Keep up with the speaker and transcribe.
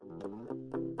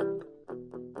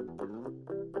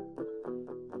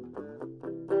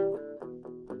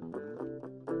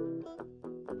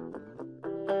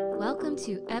Welcome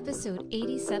to episode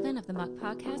 87 of the Muck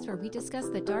Podcast, where we discuss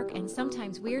the dark and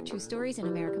sometimes weird true stories in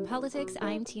American politics.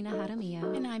 I'm Tina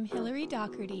Jaramillo. And I'm Hillary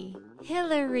Doherty.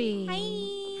 Hillary.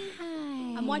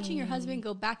 Hi. I'm watching your husband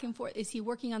go back and forth. Is he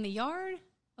working on the yard?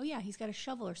 Oh, yeah, he's got a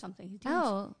shovel or something. He's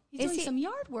doing some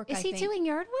yard work, Is he doing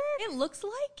yard work? It looks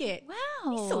like it.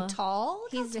 Wow. He's so tall.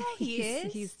 Look how tall he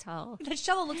is. He's tall. That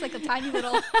shovel looks like a tiny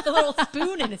little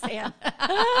spoon in his hand.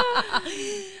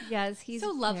 Yes, he's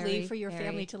so lovely very, for your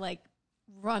family to like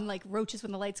run like roaches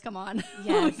when the lights come on.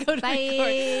 Yes. Go to Bye. the court.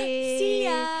 See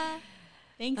ya.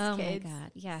 Thanks, Oh kids. my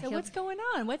God. Yeah. So what's going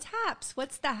on? What's haps?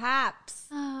 What's the haps?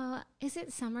 Is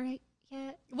it summer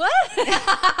yet?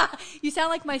 What? You sound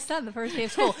like my son the first day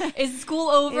of school. Is school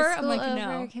over? Is school I'm like, over?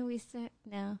 no. Can we sit?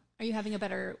 No. Are you having a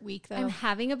better week though? I'm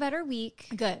having a better week.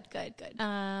 Good.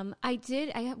 I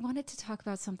wanted to talk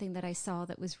about something that I saw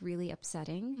that was really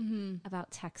upsetting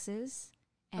about Texas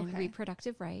and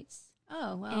reproductive rights.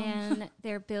 Oh, well. And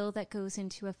their bill that goes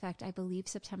into effect, I believe,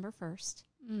 September 1st.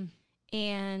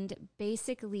 And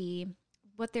basically,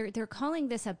 what they're calling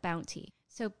this a bounty.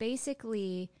 So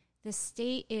basically, the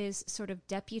state is sort of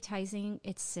deputizing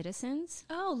its citizens.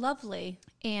 Oh, lovely.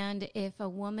 And if a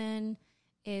woman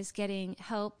is getting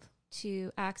help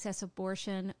to access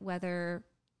abortion, whether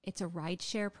it's a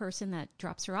rideshare person that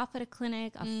drops her off at a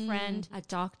clinic, a friend, a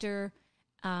doctor,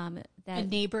 a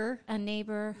neighbor,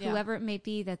 whoever it may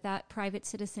be, that private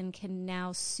citizen can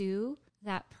now sue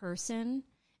that person,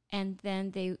 and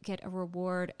then they get a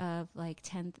reward of like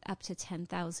up to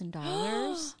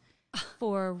 $10,000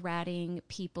 for ratting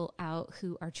people out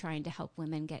who are trying to help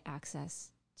women get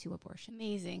access to abortion.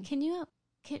 Amazing.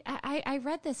 I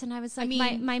read this and I was like,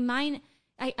 my mind,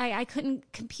 I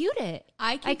couldn't compute it.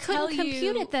 I couldn't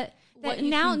compute it that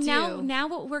now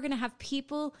what we're going to have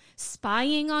people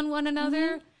spying on one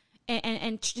another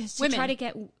and just to try to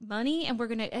get money, and we're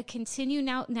going to continue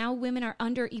now women are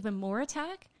under even more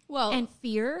attack and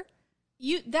fear.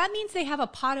 That means they have a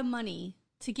pot of money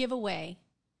to give away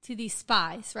to these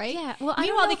spies, right? Yeah. Well, I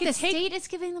don't know if the state is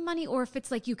giving the money or if it's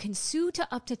like you can sue to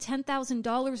up to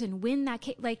 $10,000 and win that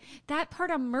case. Like that part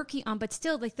I'm murky on, but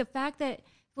still, like the fact that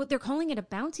they're calling it a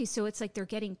bounty, so it's like they're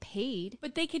getting paid.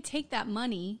 But they could take that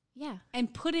money,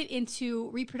 and put it into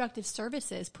reproductive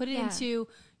services, put it into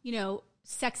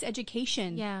sex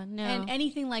education, and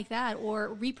anything like that,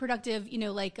 or reproductive,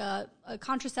 like a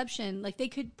contraception. Like they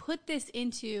could put this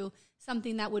into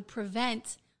something that would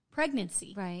prevent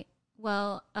pregnancy, right?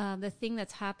 Well, the thing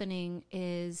that's happening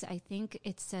is I think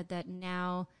it's said that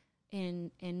now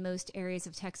in most areas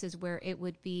of Texas where it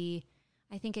would be,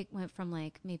 I think it went from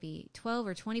like maybe 12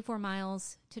 or 24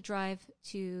 miles to drive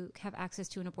to have access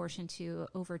to an abortion to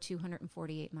over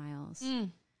 248 miles.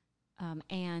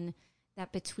 And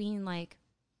that between like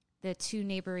the two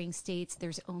neighboring states,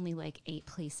 there's only like 8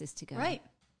 places to go. Right.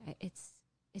 It's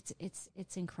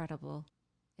incredible.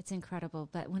 It's incredible.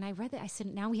 But when I read that, I said,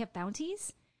 now we have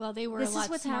bounties? Well, they were a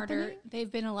lot smarter. Happening?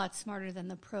 They've been a lot smarter than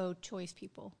the pro-choice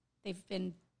people. They've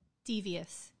been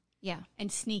devious,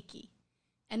 and sneaky.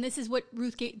 And this is what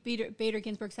Ruth Bader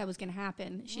Ginsburg said was going to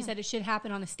happen. She said it should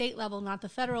happen on a state level, not the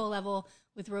federal level,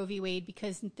 with Roe v. Wade,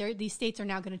 because these states are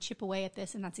now going to chip away at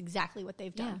this, and that's exactly what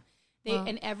they've done.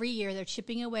 And every year they're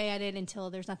chipping away at it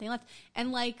until there's nothing left.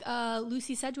 And like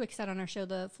Lucy Sedgwick said on our show,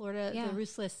 the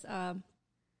Ruthless.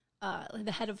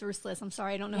 The head of the Ruthless. I'm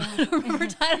sorry, I don't know how to remember her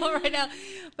title right now,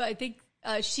 but I think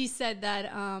she said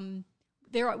that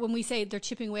when we say they're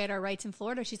chipping away at our rights in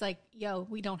Florida, she's like, "Yo,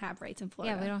 we don't have rights in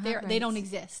Florida. Yeah, we don't have rights. They don't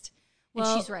exist." And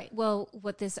she's right. Well,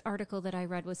 what this article that I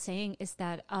read was saying is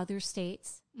that other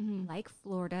states like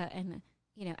Florida and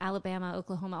Alabama,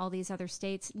 Oklahoma, all these other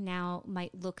states now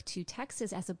might look to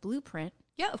Texas as a blueprint.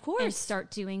 Yeah, of course. And start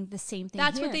doing the same thing.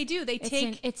 That's what they do.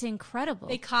 It's incredible.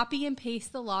 They copy and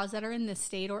paste the laws that are in this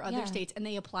state or other states, and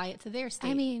they apply it to their state.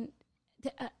 I mean,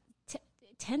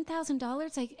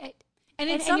 $10,000, like,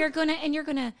 and you're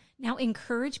gonna now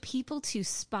encourage people to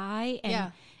spy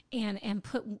and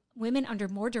put women under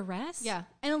more duress. Yeah,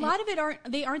 and a lot of it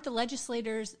aren't the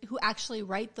legislators who actually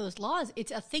write those laws.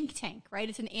 It's a think tank, right?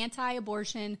 It's an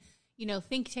anti-abortion,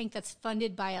 think tank that's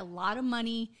funded by a lot of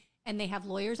money. And they have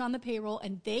lawyers on the payroll,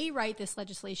 and they write this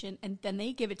legislation, and then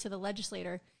they give it to the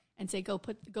legislator and say, "Go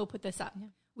put this up. Yeah.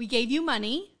 We gave you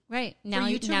money, right? Now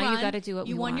you got to do what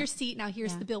you we won want. your seat. Now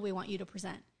here's the bill we want you to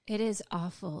present." It is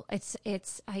awful.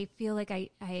 It's. I feel like I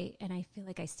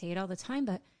say it all the time,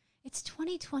 but it's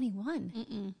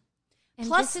 2021. And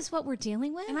plus, this is what we're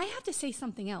dealing with. And I have to say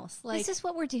something else. Like, this is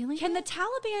what we're dealing with. Can the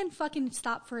Taliban fucking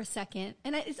stop for a second?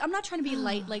 And I'm not trying to be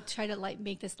try to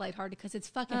make this lighthearted because it's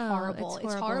fucking horrible.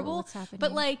 It's horrible. What's happening.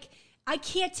 But like, I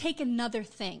can't take another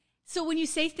thing. So when you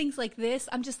say things like this,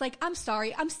 I'm just like, I'm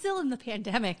sorry, I'm still in the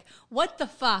pandemic. What the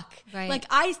fuck? Right. Like,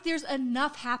 there's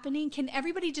enough happening. Can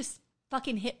everybody just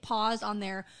fucking hit pause on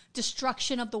their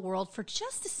destruction of the world for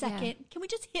just a second? Yeah. Can we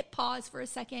just hit pause for a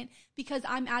second? Because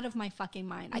I'm out of my fucking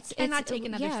mind. I cannot take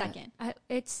another second.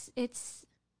 It's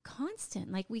constant.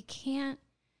 Like, we can't,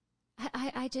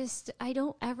 I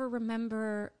don't ever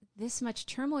remember this much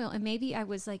turmoil. And maybe I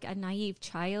was like a naive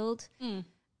child.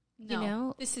 No, you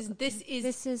know, this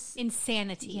is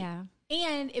insanity. Yeah.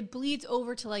 And it bleeds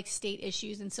over to like state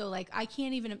issues. And so like, I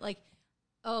can't even like,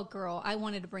 oh girl, I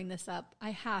wanted to bring this up.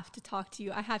 I have to talk to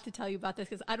you. I have to tell you about this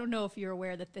because I don't know if you're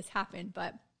aware that this happened,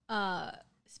 but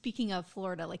speaking of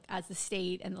Florida, like as the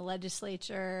state and the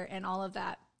legislature and all of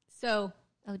that. So.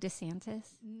 Oh, DeSantis?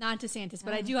 Not DeSantis,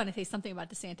 but I do want to say something about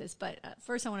DeSantis. But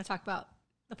first I want to talk about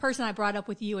the person I brought up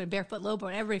with you and Barefoot Lobo,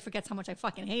 and everybody forgets how much I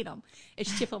fucking hate him.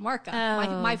 It's Chip LaMarca,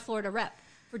 my Florida rep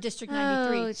for District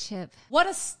 93. Oh, Chip. What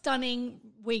a stunning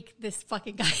week this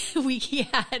fucking week he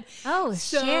had. Oh,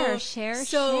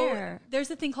 share. There's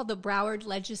a thing called the Broward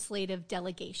Legislative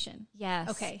Delegation. Yes.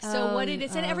 Okay, so what it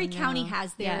is, and every county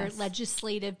has their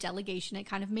legislative delegation. It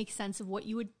kind of makes sense of what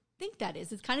you would think that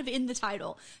is. It's kind of in the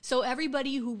title. So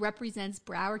everybody who represents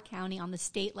Broward County on the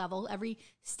state level, every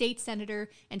state senator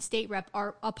and state rep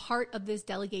are a part of this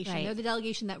delegation. Right. They're the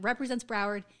delegation that represents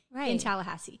Broward in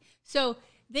Tallahassee. So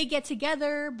they get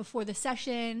together before the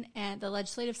session and the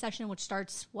legislative session, which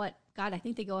starts I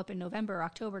think they go up in November or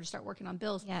October to start working on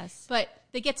bills. Yes. But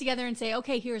they get together and say,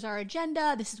 okay, here's our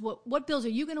agenda. This is what bills are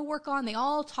you going to work on? They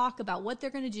all talk about what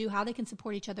they're going to do, how they can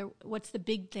support each other. What's the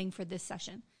big thing for this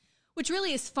session? Which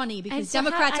really is funny because so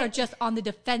Democrats are just on the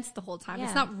defense the whole time. Yeah.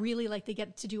 It's not really like they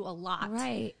get to do a lot.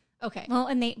 Right. Okay. Well,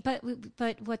 and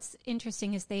but what's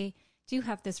interesting is they do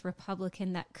have this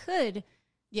Republican that could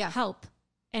help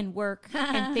and work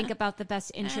and think about the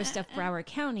best interest of Broward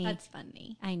County. That's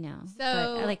funny. I know.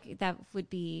 So but like that would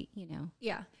be,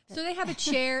 Yeah. So they have a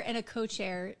chair and a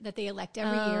co-chair that they elect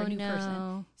every year, a new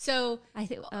person. So I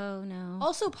think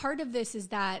also part of this is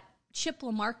that Chip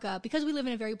LaMarca, because we live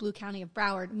in a very blue county of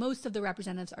Broward, most of the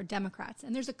representatives are Democrats,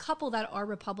 and there's a couple that are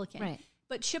Republican. Right.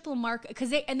 But Chip LaMarca, because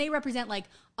they represent like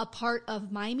a part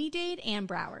of Miami-Dade and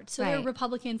Broward, so they're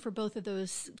Republican for both of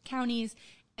those counties,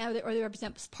 or they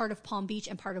represent part of Palm Beach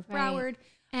and part of Broward.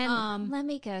 And let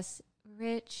me guess,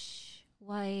 rich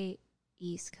white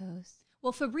East Coast.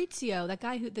 Well, Fabrizio, that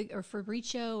guy or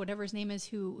Fabricio, whatever his name is,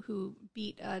 who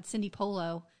beat Cindy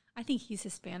Polo. I think he's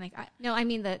Hispanic. No, I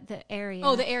mean the area.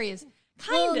 Oh, the areas.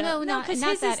 Kind of. No, not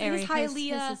that area. His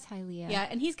Hialeah. His is Hialeah. Yeah,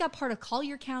 and he's got part of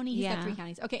Collier County. He's got 3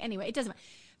 counties. Okay, anyway, it doesn't matter.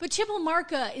 But Chip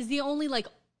LaMarca is the only, like,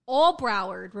 all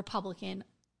Broward Republican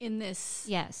in this.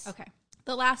 Yes. Okay.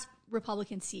 The last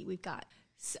Republican seat we've got.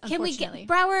 Can we get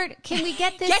Broward? Can we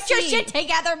get this? Get your shit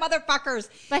together, motherfuckers!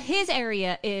 But his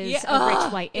area is a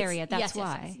rich white area. That's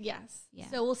why. Yes. Yeah.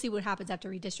 So we'll see what happens after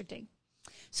redistricting.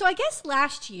 So I guess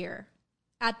last year,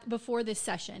 before this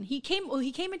session, he came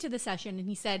into the session and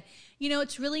he said,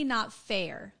 it's really not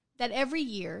fair that every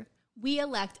year we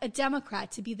elect a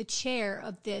Democrat to be the chair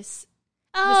of this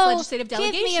legislative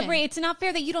delegation. Give me a break. It's not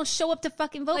fair that you don't show up to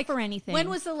fucking vote for anything.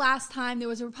 When was the last time there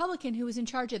was a Republican who was in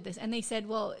charge of this? And they said,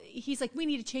 well, he's like, we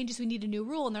need to change this. We need a new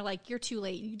rule. And they're like, you're too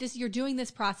late. You're doing this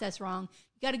process wrong.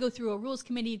 You got to go through a rules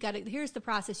committee. Here's the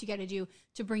process you got to do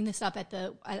to bring this up at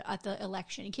the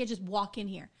election. You can't just walk in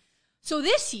here. So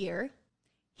this year,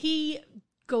 he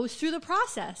goes through the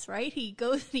process, right? He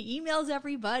emails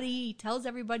everybody. He tells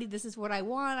everybody, this is what I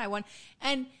want.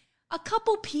 And a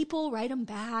couple people write him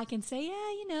back and say,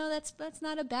 yeah, that's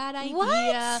not a bad idea.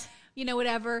 What?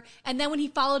 Whatever. And then when he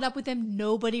followed up with them,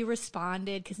 nobody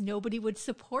responded because nobody would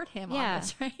support him on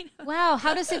this, right? Wow.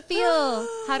 How does it feel?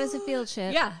 How does it feel,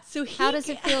 Chip? Yeah. So how does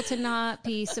it feel to not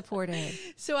be supported?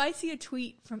 So I see a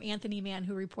tweet from Anthony Mann,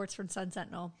 who reports from Sun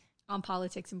Sentinel on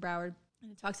politics in Broward.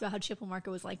 And it talks about how Chip LaMarca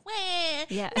was like,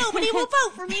 nobody will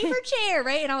vote for me for chair,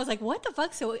 right? And I was like, what the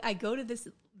fuck? So I go to this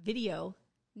video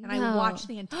and I watch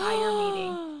the entire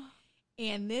meeting.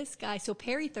 And this guy, so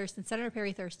Senator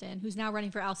Perry Thurston, who's now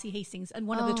running for Alcee Hastings, and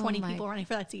one of the 20 people running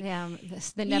for that seat. Yeah,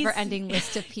 the never-ending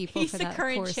list of people for that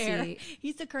poor seat.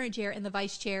 He's the current chair, and the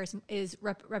vice chair is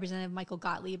Representative Michael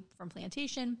Gottlieb from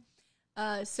Plantation.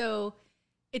 So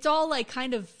it's all like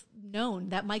kind of known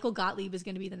that Michael Gottlieb is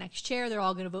going to be the next chair. They're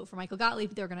all going to vote for Michael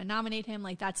Gottlieb. They're going to nominate him.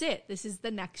 Like, that's it. This is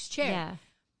the next chair. Yeah.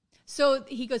 So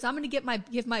he goes, I'm going to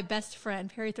give my best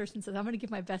friend, Perry Thurston says, I'm going to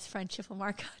give my best friend Chip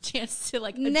LaMarca a chance to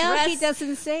address. No, he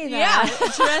doesn't say that. Yeah,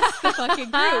 address the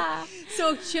fucking group.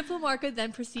 So Chip LaMarca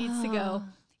then proceeds to go,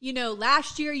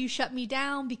 last year you shut me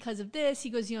down because of this. He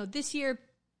goes, this year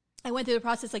I went through the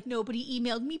process, like, nobody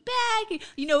emailed me back.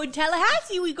 You know, in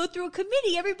Tallahassee, we go through a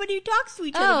committee. Everybody talks to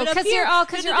each other. Oh, because you're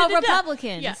all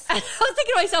Republicans. Yeah. I was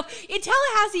thinking to myself, in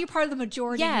Tallahassee, you're part of the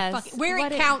majority. Yes. Where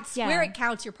it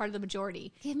counts, you're part of the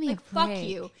majority. Give me a break. Fuck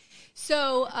you.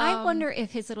 So I wonder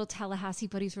if his little Tallahassee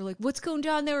buddies were like, "What's going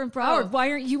down there in Broward?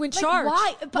 Why aren't you in charge?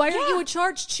 Why aren't you in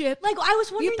charge, Chip? Like, I was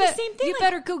wondering the same thing. You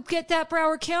better go get that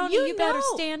Broward County. You better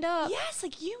stand up. Yes,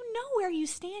 like, you know where you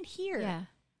stand here. Yeah.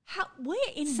 How? Where?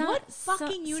 What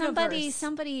fucking universe?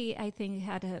 Somebody, I think,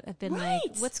 had to have been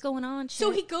like, "What's going on?" Chip?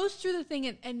 So he goes through the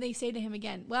thing, and they say to him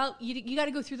again, "Well, you got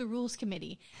to go through the rules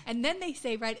committee." And then they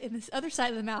say, right in this other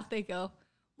side of the mouth, they go,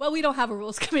 "Well, we don't have a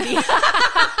rules committee."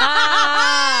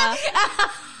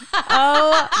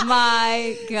 Oh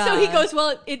my God. So he goes,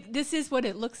 "Well, this is what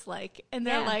it looks like." And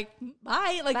they're like,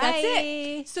 "Bye." Like, that's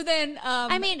it. So then,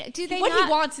 I mean, do they what he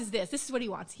wants is this. This is what he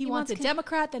wants. He wants a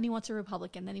Democrat, then he wants a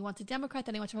Republican, then he wants a Democrat,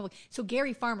 then he wants a Republican. So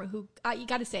Gary Farmer, who, you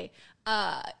got to say,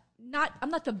 I'm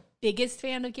not the biggest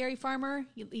fan of Gary Farmer.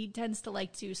 He tends to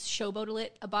like to showboat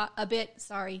it a bit.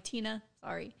 Sorry, Tina.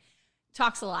 Sorry.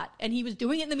 Talks a lot, and he was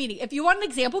doing it in the meeting. If you want an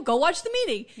example, go watch the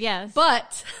meeting. Yes.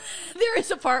 But there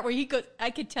is a part where he goes,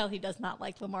 I could tell he does not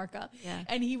like LaMarca. Yeah.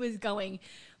 And he was going,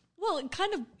 well,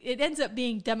 it ends up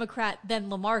being Democrat, then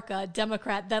LaMarca,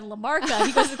 Democrat, then LaMarca.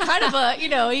 He goes, it's kind of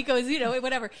a,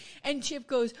 whatever. And Chip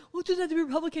goes, well, it doesn't have to be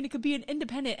Republican. It could be an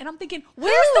independent. And I'm thinking,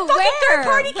 where's the fucking third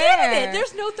party candidate?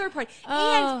 There's no third party.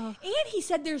 Oh. And he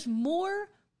said there's more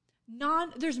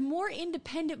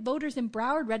independent voters in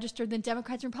Broward registered than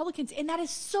Democrats and Republicans, and that is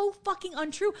so fucking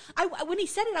untrue. When he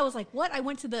said it, I was like, "What?" I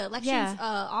went to the elections,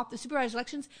 off the supervised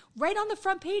elections. Right on the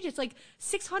front page, it's like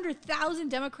 600,000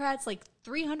 Democrats, like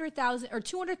 300,000 or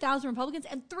 200,000 Republicans,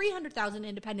 and 300,000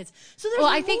 independents. So there's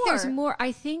I think there's more.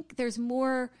 I think there's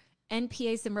more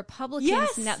NPAs than Republicans.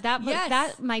 Yes. Now,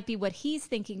 that might be what he's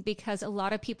thinking, because a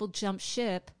lot of people jumped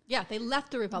ship. Yeah, they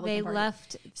left the Republican Party. They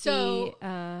left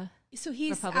So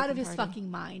he's Republican out of his Party. fucking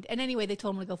mind. And anyway, they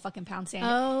told him to go fucking pound sand.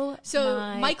 Oh,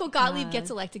 so Michael Gottlieb God. gets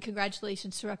elected.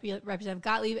 Congratulations to Representative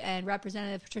Gottlieb, and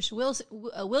Representative Patricia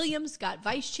Williams got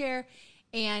vice chair.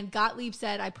 And Gottlieb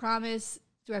said, "I promise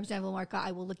to Representative LaMarca,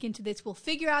 I will look into this. We'll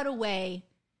figure out a way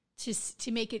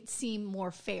to make it seem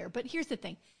more fair." But here's the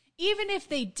thing. Even if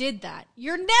they did that,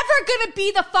 you're never going to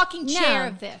be the fucking chair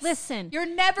of this. Listen. You're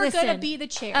never going to be the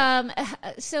chair.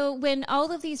 So when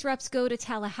all of these reps go to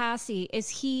Tallahassee, is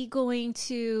he going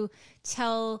to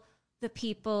tell the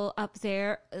people up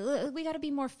there, we got to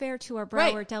be more fair to our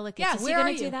Broward delegates? Yeah, is he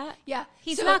going to do that? Yeah.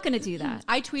 He's not going to do that.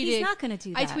 I tweeted. He's not going to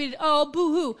do that. I tweeted, oh,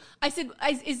 boo-hoo. I said,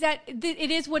 is that,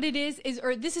 it is what it is,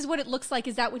 or this is what it looks like.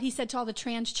 Is that what he said to all the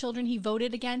trans children he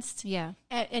voted against? Yeah.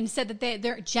 And said that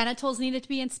their genitals needed to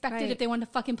be inspected if they wanted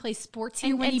to fucking play sports here,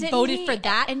 and when he voted for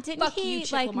that. And didn't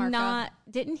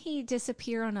didn't he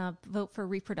disappear on a vote for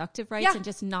reproductive rights and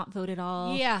just not vote at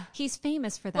all? Yeah. He's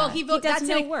famous for that. Well, he does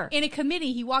no work. In a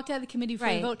committee. He walked out of the committee for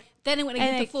the vote. Then when it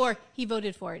hit the floor, he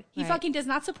voted for it. He fucking does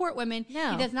not support women.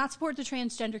 No. He does not support the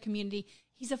transgender community.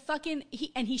 He's a fucking,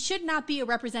 he should not be a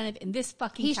representative in this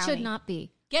fucking county. He should not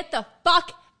be. Get the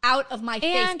fuck out of my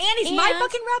face. And he's my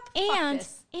fucking rep.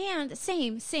 And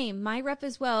same, my rep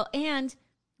as well. And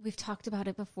we've talked about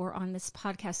it before on this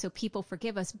podcast, so people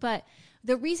forgive us. But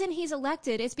the reason he's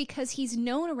elected is because he's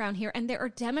known around here, and there are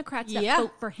Democrats that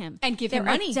vote for him and give him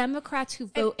money. There are Democrats who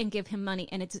vote and give him money,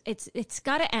 and it's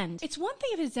got to end. It's one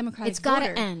thing if it's Democratic. It's got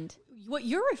to end. What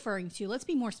you're referring to, let's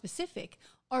be more specific,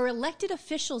 are elected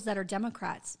officials that are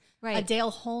Democrats. Right. A Dale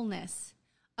Holness,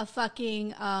 a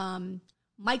fucking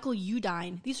Michael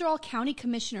Udine. These are all county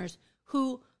commissioners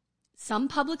who some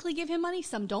publicly give him money,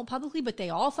 some don't publicly, but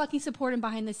they all fucking support him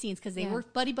behind the scenes because they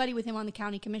work buddy-buddy with him on the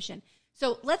county commission.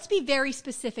 So let's be very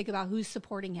specific about who's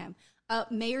supporting him.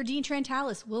 Mayor Dean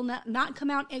Trantalis will not come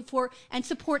out and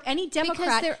support any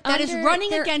Democrat that is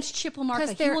running against Chip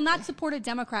LaMarca. He will not support a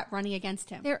Democrat running against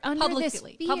him. They're under this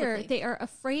fear. They are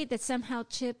afraid that somehow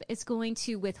Chip is going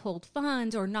to withhold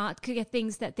funds or not get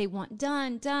things that they want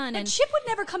done. And Chip would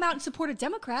never come out and support a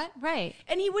Democrat. Right.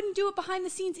 And he wouldn't do it behind the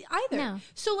scenes either. No.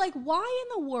 So, like, why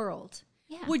in the world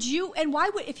would you, and why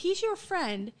would, if he's your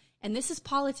friend, and this is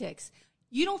politics,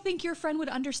 you don't think your friend would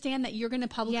understand that you're going to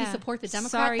publicly support the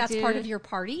Democrat? Sorry, that's dude. part of your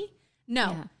party?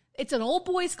 No. Yeah. It's an old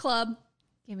boys club.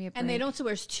 Give me a break. And they don't. So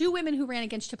there's two women who ran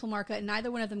against Chip LaMarca, and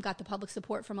neither one of them got the public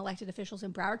support from elected officials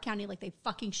in Broward County like they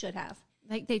fucking should have.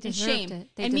 Like they deserved it.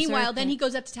 And meanwhile, then he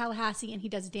goes up to Tallahassee and he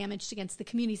does damage against the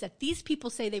communities that these people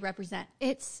say they represent.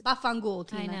 It's Bafangul,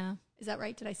 Tina. I know. Is that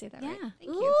right? Did I say that right? Yeah.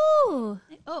 Thank you.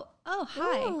 Oh,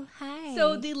 hi. Ooh, hi.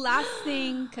 So the last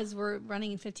thing, because we're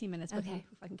running in 15 minutes,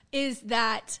 but is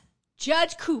that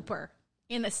Judge Cooper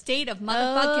in the state of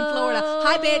motherfucking Florida.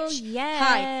 Hi, bitch. Yes.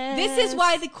 Hi. This is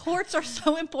why the courts are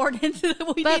so important.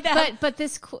 But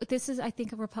this is, I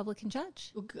think, a Republican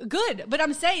judge. Good. But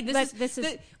I'm saying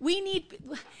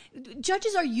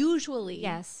judges are usually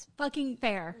fucking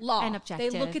fair law and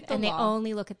objective. They look at the law. They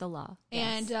only look at the law.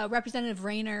 And Representative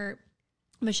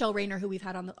Michelle Rayner, who we've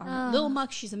had on Little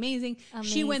Muck, she's amazing.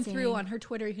 She went through on her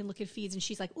Twitter, you can look at feeds, and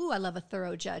she's like, ooh, I love a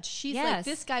thorough judge. She's like,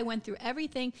 this guy went through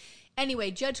everything.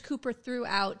 Anyway, Judge Cooper threw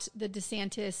out the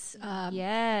DeSantis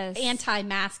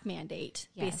anti-mask mandate,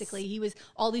 basically. He was,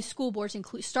 all these school boards,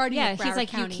 starting with Broward he's like,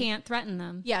 County. You can't threaten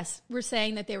them. Yes, we're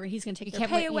saying that he's going to take their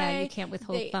pay away. Yeah, you can't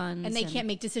withhold funds. And they can't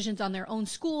make decisions on their own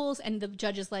schools. And the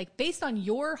judge is like, based on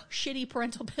your shitty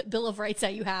parental bill of rights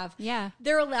that you have,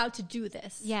 they're allowed to do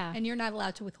this. Yeah. And you're not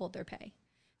allowed to withhold their pay.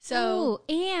 So,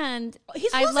 and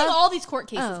he's losing all these court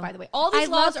cases, by the way. All these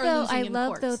laws are losing in courts. I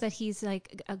love, though, that he's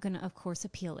like going to, of course,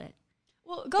 appeal it.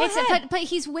 Well, go ahead. But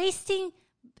he's wasting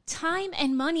time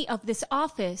and money of this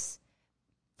office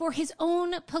for his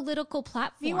own political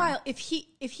platform. Meanwhile, if he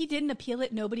didn't appeal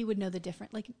it, nobody would know the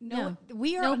difference. Like,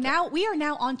 we are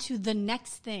now on to the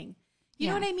next thing. You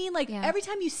know what I mean? Like, every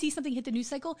time you see something hit the news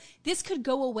cycle, this could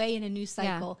go away in a news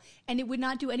cycle, and it would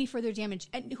not do any further damage.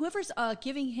 And whoever's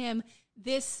giving him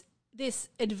this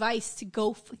advice to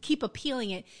go keep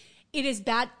appealing it, it is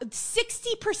bad.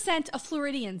 60% of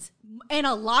Floridians and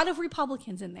a lot of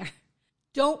Republicans in there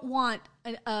don't want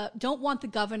the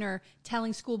governor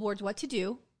telling school boards what to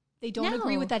do. They don't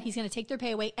agree with that. He's going to take their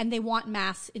pay away, and they want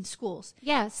masks in schools.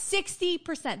 Yes.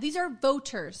 60%. These are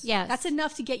voters. Yes. That's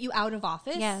enough to get you out of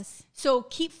office. Yes. So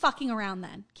keep fucking around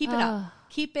then. Keep it up.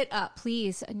 Keep it up.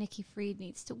 Please. Nikki Fried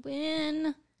needs to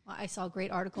win. Well, I saw a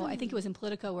great article. I think it was in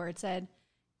Politico where it said,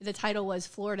 the title was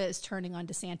Florida is turning on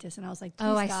DeSantis. And I was like, please,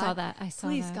 I God, saw that.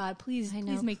 Please, that. God, please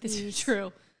make this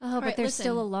true. Oh, but there's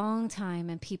still a long time,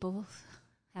 and people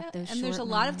have those and there's a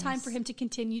lot of time for him to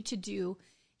continue to do.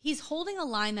 He's holding a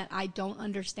line that I don't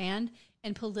understand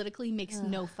and politically makes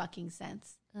no fucking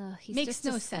sense. He makes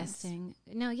no sense.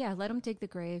 No, let him dig the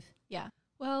grave. Yeah.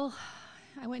 Well,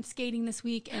 I went skating this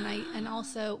week, and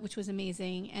also, which was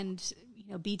amazing, and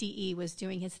BDE was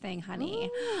doing his thing, honey.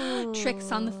 Ooh.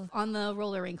 Tricks on the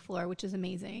roller rink floor, which is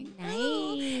amazing.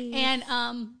 Nice.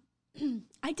 And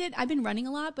I've been running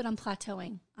a lot, but I'm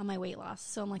plateauing on my weight loss.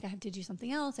 So I'm like, I have to do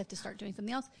something else. I have to start doing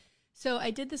something else. So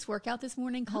I did this workout this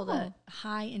morning called a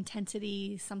high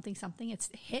intensity something. It's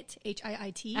HIIT,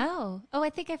 HIIT. Oh, I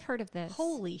think I've heard of this.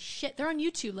 Holy shit. They're on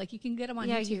YouTube. Like, you can get them on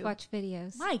YouTube. Yeah, you watch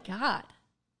videos. My God.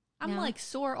 I'm like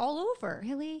sore all over.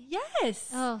 Really? Yes.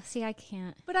 Oh, see, I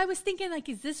can't. But I was thinking, like,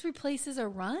 is this replaces a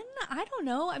run? I don't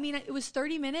know. I mean, it was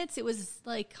 30 minutes. It was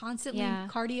like constantly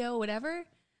cardio, whatever.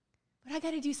 But I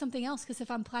got to do something else, because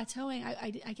if I'm plateauing,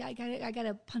 I got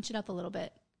to punch it up a little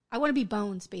bit. I want to be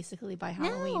Bones, basically, by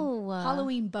Halloween. No.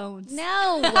 Halloween Bones.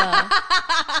 No.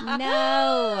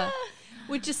 No.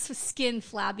 With just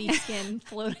flabby skin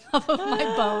floating off of my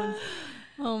bones.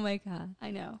 Oh, my God.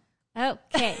 I know.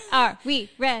 Okay. Are we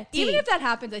ready? Even if that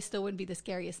happens, I still wouldn't be the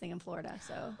scariest thing in Florida.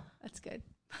 So that's good.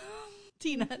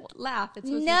 Tina, laugh. It's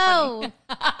supposed to be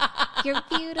funny. You're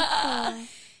beautiful.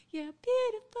 You're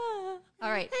beautiful.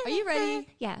 All right. Are you ready?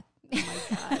 Yeah. Oh,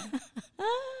 my God.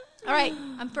 All right.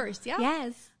 I'm first, yeah?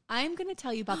 Yes. I'm going to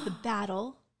tell you about the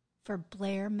battle for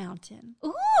Blair Mountain.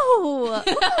 Ooh.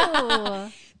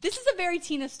 This is a very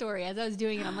Tina story. As I was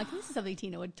doing it, I'm like, this is something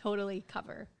Tina would totally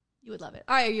cover. You would love it.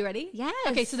 All right, are you ready? Yes.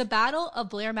 Okay, so the Battle of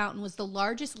Blair Mountain was the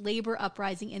largest labor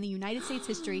uprising in the United States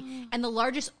history and the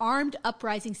largest armed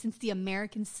uprising since the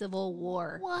American Civil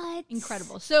War. What?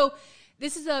 Incredible. So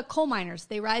this is coal miners.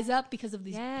 They rise up because of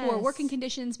these poor working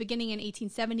conditions. Beginning in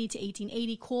 1870 to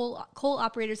 1880, coal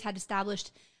operators had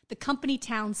established the company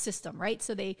town system, right?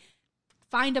 So they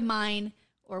find a mine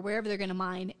or wherever they're going to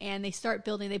mine, and they start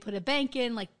building. They put a bank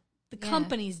in, like, the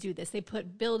companies do this. They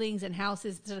put buildings and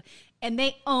houses, and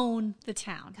they own the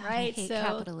town, God, right? I hate so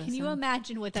capitalism. Can you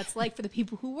imagine what that's like for the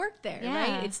people who work there,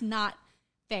 right? It's not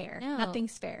fair. No.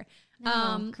 Nothing's fair.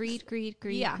 No. Greed. And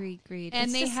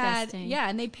it's they disgusting.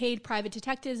 and they paid private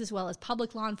detectives as well as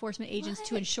public law enforcement agents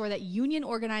to ensure that union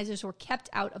organizers were kept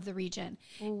out of the region.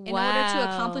 Wow. In order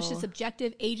to accomplish this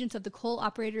objective, agents of the coal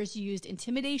operators used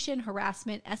intimidation,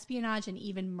 harassment, espionage, and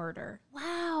even murder.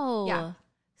 Wow. Yeah.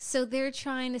 So they're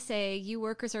trying to say, you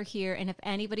workers are here, and if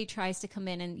anybody tries to come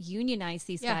in and unionize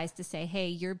these guys to say, hey,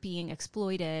 you're being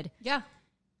exploited,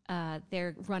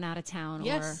 they're run out of town.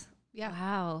 Yes. Yeah.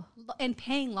 Wow. And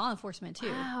paying law enforcement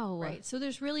too. Wow. Right. So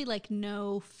there's really like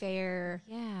no fair.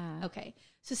 Yeah. Okay.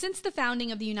 So since the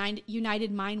founding of the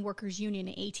United Mine Workers Union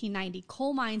in 1890,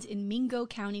 coal mines in Mingo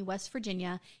County, West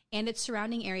Virginia, and its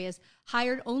surrounding areas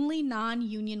hired only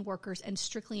non-union workers and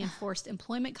strictly enforced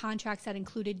employment contracts that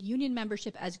included union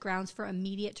membership as grounds for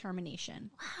immediate termination.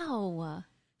 Wow.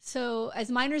 So as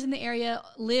miners in the area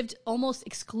lived almost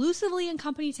exclusively in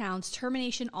company towns,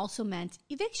 termination also meant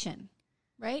eviction,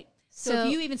 right? So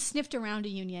if you even sniffed around a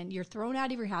union, you're thrown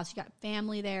out of your house. You got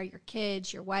family there, your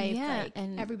kids, your wife,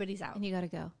 and everybody's out. And you got to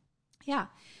go. Yeah.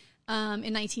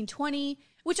 In 1920,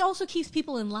 which also keeps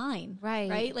people in line.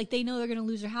 Right? Like they know they're going to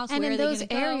lose their house. And in those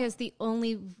areas, the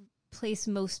only place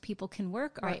most people can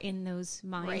work are in those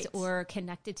mines or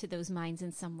connected to those mines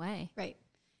in some way. Right.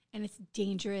 And it's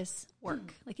dangerous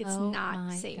work. Like it's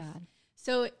not safe. God.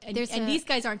 So, and these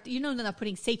guys aren't, they're not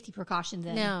putting safety precautions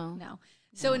in. No.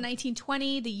 So in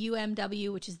 1920, the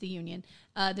UMW, which is the union,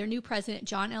 their new president,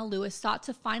 John L. Lewis, sought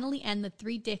to finally end the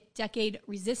three-decade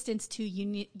resistance to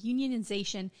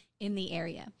unionization in the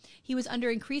area. He was under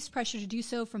increased pressure to do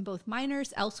so from both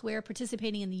miners elsewhere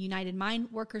participating in the United Mine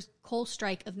Workers coal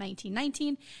strike of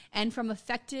 1919 and from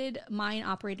affected mine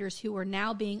operators who were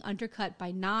now being undercut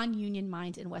by non-union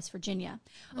mines in West Virginia.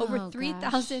 Over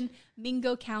 3,000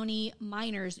 Mingo County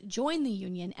miners joined the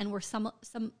union and were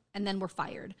and then were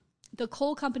fired. The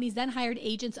coal companies then hired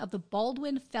agents of the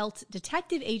Baldwin Felts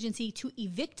Detective Agency to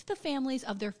evict the families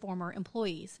of their former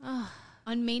employees.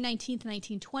 On May 19th,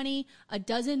 1920, a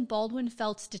dozen Baldwin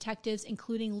Felts detectives,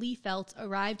 including Lee Felts,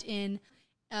 arrived in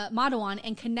Matawan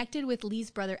and connected with Lee's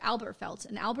brother, Albert Felts.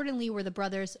 And Albert and Lee were the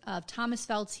brothers of Thomas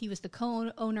Felts. He was the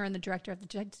co-owner and the director of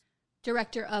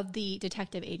the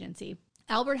detective agency.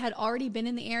 Albert had already been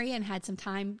in the area and had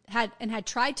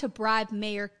tried to bribe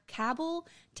Mayor Cabell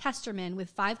Testerman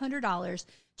with $500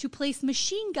 to place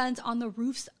machine guns on the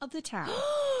roofs of the town.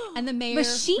 And the mayor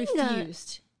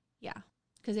refused. Yeah,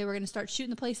 because they were going to start shooting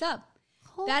the place up.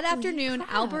 That afternoon,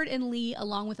 crap. Albert and Lee,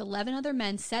 along with 11 other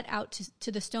men, set out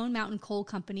to the Stone Mountain Coal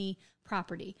Company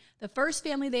property. The first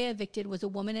family they evicted was a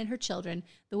woman and her children.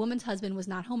 The woman's husband was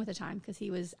not home at the time because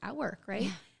he was at work, right?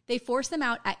 Yeah. They forced them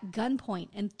out at gunpoint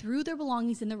and threw their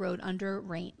belongings in the road under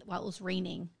rain while it was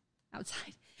raining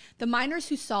outside. The miners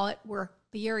who saw it were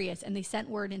furious, and they sent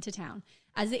word into town.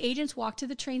 As the agents walked to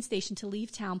the train station to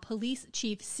leave town, Police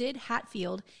Chief Sid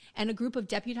Hatfield and a group of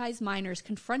deputized miners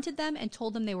confronted them and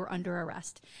told them they were under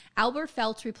arrest. Albert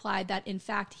Felts replied that, in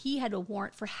fact, he had a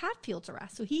warrant for Hatfield's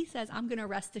arrest. So he says, I'm going to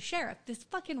arrest the sheriff. This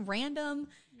fucking random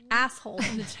asshole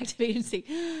in the detective agency.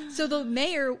 So the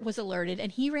mayor was alerted,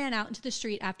 and he ran out into the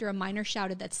street after a miner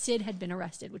shouted that Sid had been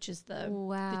arrested, which is the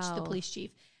police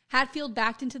chief. Hatfield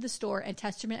backed into the store, and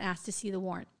Testerman asked to see the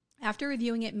warrant. After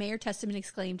reviewing it, Mayor Testerman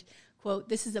exclaimed, quote,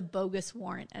 "This is a bogus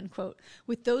warrant," end quote.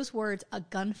 With those words, a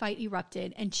gunfight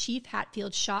erupted, and Chief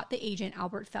Hatfield shot the agent,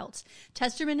 Albert Felts.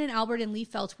 Testerman and Albert and Lee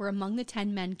Felts were among the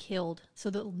 10 men killed. So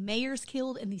the mayor's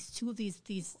killed, and two of these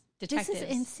detectives. This is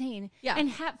insane. Yeah. And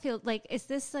Hatfield, is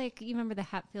this you remember the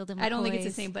Hatfield and McCoys? I don't think it's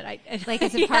the same, but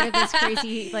is it part of this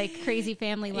crazy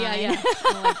family line? Yeah.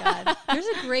 Oh my God. There's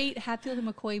a great Hatfield and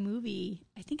McCoy movie.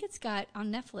 I think it's got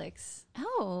on Netflix.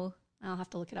 Oh. I'll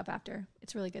have to look it up after.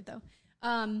 It's really good though.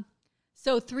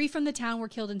 So 3 from the town were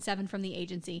killed and 7 from the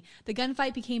agency. The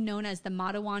gunfight became known as the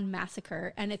Matawan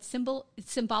Massacre, and its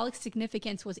symbolic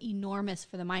significance was enormous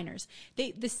for the miners.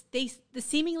 The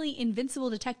seemingly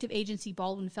invincible detective agency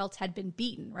Baldwin Felts had been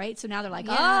beaten, right? So now they're like,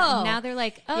 now they're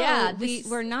like,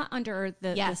 we're not under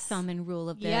the thumb and rule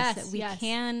of this. Yes, we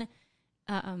can,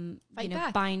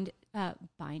 bound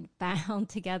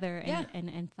together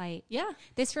and fight. Yeah.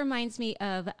 This reminds me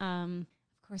of, of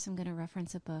course, I'm going to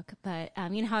reference a book, but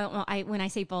you know how when I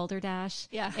say Balderdash,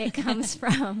 it comes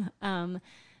from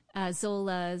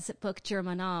Zola's book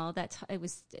Germinal.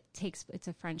 It's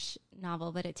a French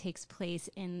novel, but it takes place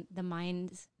in the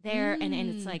mines there, and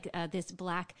it's like this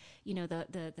black,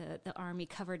 the army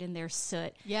covered in their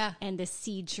soot, and the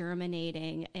seed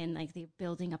germinating, and they're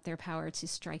building up their power to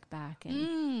strike back,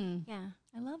 and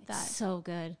I love that. It's so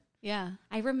good. Yeah,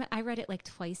 I read it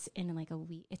twice in a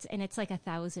week. It's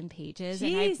 1,000 pages, Jesus.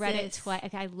 and I read it twice.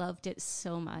 I loved it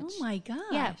so much. Oh my gosh!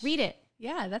 Yeah, read it.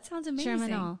 Yeah, that sounds amazing.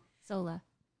 Germinal, Zola.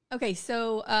 Okay,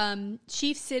 so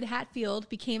Chief Sid Hatfield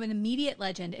became an immediate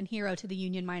legend and hero to the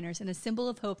Union miners and a symbol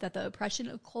of hope that the oppression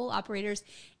of coal operators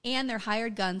and their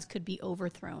hired guns could be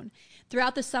overthrown.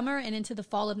 Throughout the summer and into the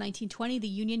fall of 1920, the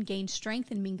Union gained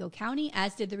strength in Mingo County,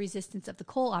 as did the resistance of the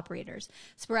coal operators.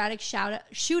 Sporadic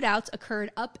shootouts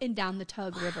occurred up and down the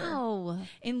Tug River.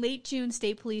 In late June,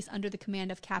 state police under the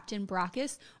command of Captain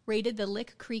Brockus raided the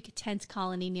Lick Creek tent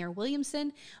colony near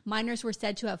Williamson. Miners were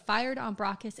said to have fired on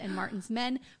Brockus and Martin's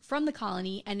men from the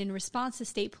colony, and in response, the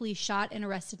state police shot and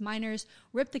arrested miners,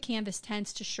 ripped the canvas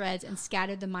tents to shreds, and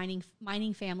scattered the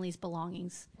mining families'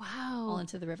 belongings. Wow. All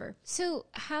into the river. So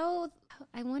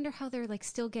I wonder how they're like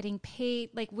still getting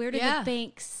paid. Like, where do the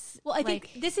banks? Well, I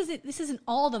think this isn't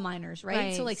all the miners,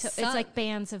 right? So it's like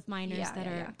bands of miners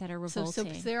that are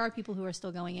revolting. So there are people who are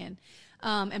still going in,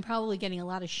 and probably getting a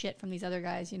lot of shit from these other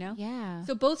guys, you know? Yeah.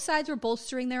 So both sides were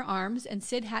bolstering their arms, and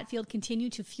Sid Hatfield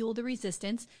continued to fuel the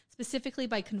resistance, specifically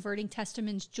by converting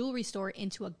Testerman's jewelry store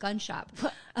into a gun shop.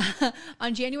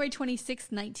 On January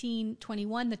 26,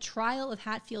 1921, the trial of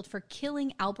Hatfield for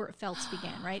killing Albert Phelps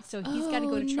began, right? So he's got to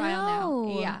go to trial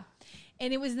now. Yeah.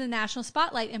 And it was in the national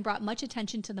spotlight and brought much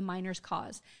attention to the miners'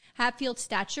 cause. Hatfield's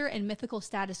stature and mythical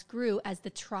status grew as the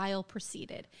trial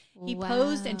proceeded. He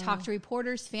posed and talked to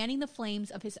reporters, fanning the flames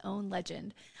of his own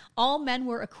legend. All men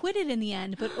were acquitted in the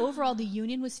end, but overall the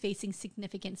Union was facing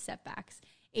significant setbacks.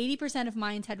 80% of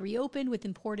mines had reopened with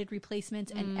imported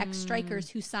replacements and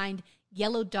ex-strikers who signed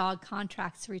yellow dog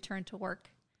contracts to return to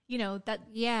work. You know, that.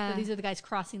 Yeah. So these are the guys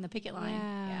crossing the picket line.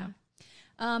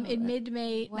 Yeah. In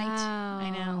mid-May, I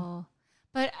know.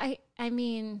 But I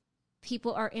mean,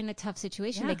 people are in a tough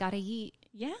situation. They got to eat.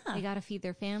 Yeah. They got to feed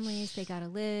their families. They got to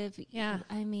live. Yeah.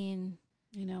 I mean,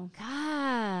 you know.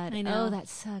 God. I know. Oh, that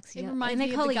sucks. It reminds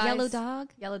me of call the it guys, yellow dog?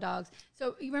 Yellow dogs.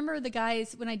 So you remember the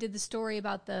guys when I did the story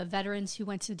about the veterans who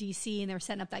went to D.C. and they were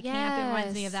setting up that camp? It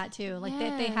reminds me of that too. Like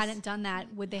if they hadn't done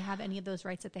that, would they have any of those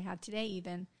rights that they have today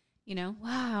even? You know?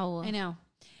 Wow. I know.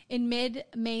 In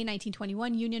mid-May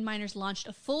 1921, Union miners launched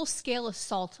a full-scale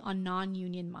assault on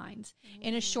non-Union mines.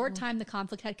 In a short time, the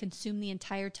conflict had consumed the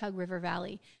entire Tug River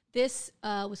Valley. This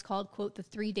was called, quote, the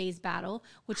 3 Days Battle,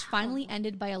 which finally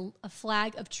ended by a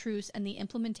flag of truce and the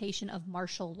implementation of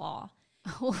martial law.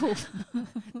 Oh,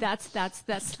 that's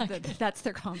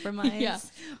their compromise. Yeah.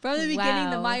 From the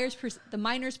beginning, the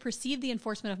miners perceived the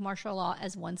enforcement of martial law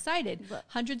as one-sided.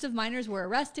 Hundreds of miners were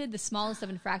arrested. The smallest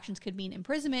of infractions could mean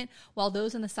imprisonment, while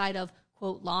those on the side of,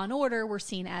 quote, law and order were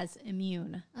seen as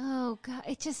immune. Oh, God.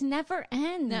 It just never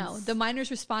ends. No. The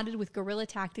miners responded with guerrilla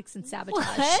tactics and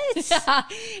sabotage.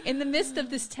 What? In the midst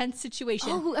of this tense situation.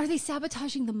 Oh, are they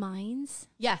sabotaging the mines?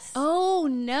 Yes. Oh,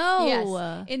 no.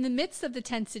 Yes. In the midst of the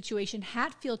tense situation,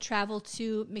 Hatfield traveled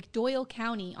to McDoyle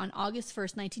County on August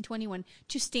 1st, 1921,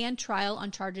 to stand trial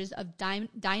on charges of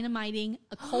dynamiting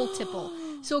a coal tipple.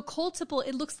 So a coal tipple,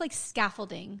 it looks like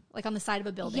scaffolding, like on the side of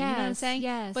a building. Yes, you know what I'm saying?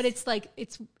 Yes. But it's like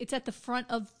it's at the front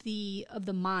of the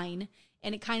mine,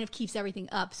 and it kind of keeps everything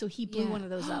up. So he blew one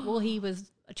of those up. Well, he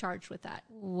was charged with that.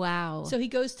 Wow. So he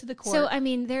goes to the court. So I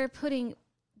mean, they're putting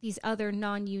these other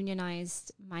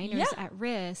non-unionized miners at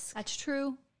risk. That's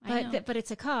true. But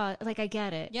it's a cause. Like, I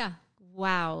get it. Yeah.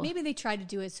 Wow. Maybe they tried to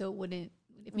do it so it wouldn't.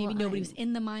 Maybe nobody was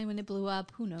in the mine when it blew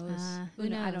up. Who knows? Who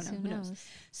knows? I don't know. Who knows?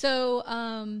 So,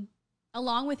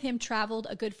 along with him traveled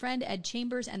a good friend, Ed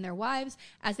Chambers, and their wives.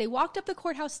 As they walked up the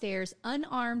courthouse stairs,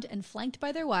 unarmed and flanked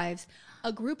by their wives,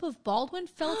 a group of Baldwin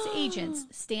Felts agents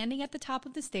standing at the top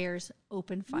of the stairs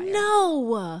opened fire.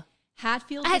 No!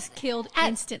 Hatfield was killed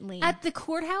instantly. At the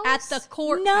courthouse? At the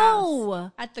courthouse.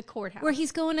 No! At the courthouse. Where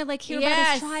he's going to, like, hear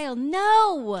about his trial.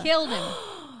 No! Killed him.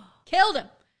 Killed him.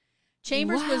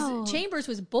 Chambers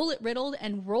was bullet riddled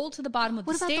and rolled to the bottom of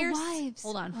the stairs. What about the wives?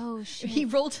 Hold on. Oh, shit. He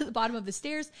rolled to the bottom of the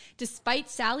stairs. Despite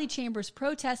Sally Chambers'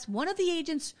 protests, one of the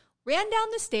agents ran down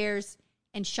the stairs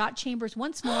and shot Chambers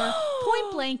once more,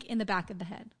 point blank in the back of the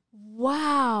head.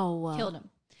 Wow. Killed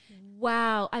him.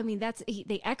 Wow. I mean,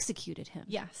 they executed him.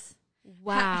 Yes.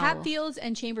 Wow. Hatfield's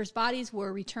and Chambers' bodies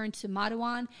were returned to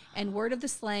Mattawan, and word of the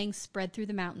slaying spread through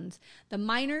the mountains. The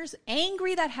miners,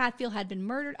 angry that Hatfield had been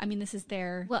murdered, I mean, this is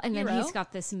their and hero. Then he's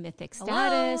got this mythic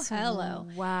status. Hello.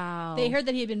 Wow. They heard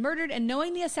that he had been murdered, and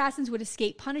knowing the assassins would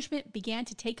escape punishment, began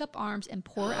to take up arms and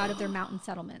pour out of their mountain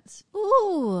settlements.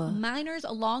 Ooh. Miners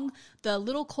along the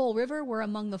Little Coal River were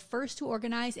among the first to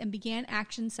organize and began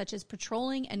actions such as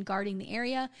patrolling and guarding the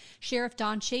area. Sheriff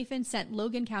Don Chafin sent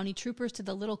Logan County troopers to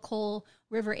the Little Coal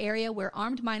River area, where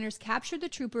armed miners captured the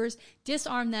troopers,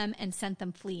 disarmed them, and sent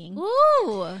them fleeing.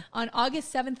 Ooh. On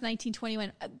August 7th,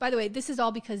 1921. By the way, this is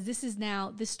all because this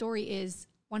story is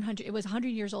 100. It was 100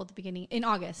 years old at the beginning, in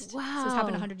August. Wow. So this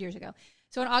happened 100 years ago.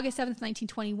 So on August 7th,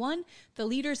 1921, the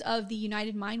leaders of the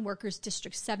United Mine Workers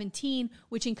District 17,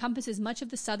 which encompasses much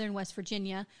of the southern West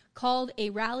Virginia, called a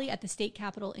rally at the state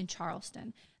capitol in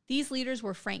Charleston. These leaders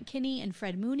were Frank Kinney and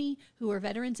Fred Mooney, who were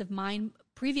veterans of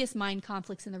previous mine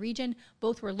conflicts in the region.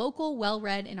 Both were local,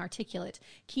 well-read, and articulate.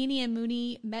 Kinney and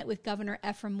Mooney met with Governor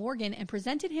Ephraim Morgan and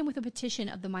presented him with a petition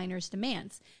of the miners'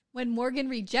 demands. When Morgan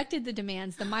rejected the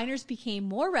demands, the miners became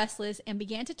more restless and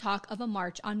began to talk of a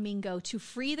march on Mingo to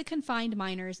free the confined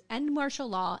miners, end martial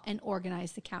law, and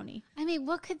organize the county. I mean,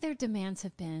 what could their demands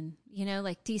have been? You know,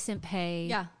 like decent pay.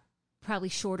 Yeah. Probably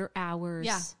shorter hours.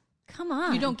 Yeah. Come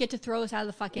on. You don't get to throw us out of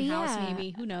the fucking house,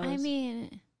 maybe. Who knows? I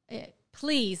mean...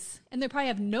 Please. And they probably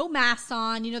have no masks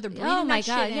on. You know, they're breathing oh my that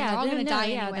God, shit in. yeah, They're all going to die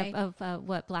yeah, anyway.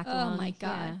 What, black lung? Oh my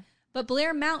God. Yeah. But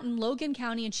Blair Mountain, Logan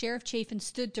County, and Sheriff Chafin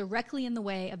stood directly in the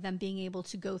way of them being able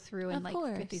to go through and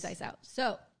get these guys out.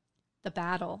 So, the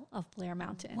Battle of Blair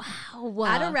Mountain. Wow.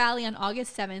 At a rally on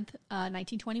August 7th,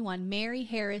 1921, Mary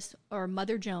Harris, or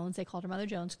Mother Jones, they called her Mother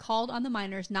Jones, called on the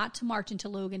miners not to march into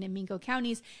Logan and Mingo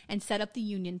counties and set up the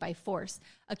Union by force.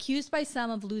 Accused by some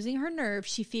of losing her nerve,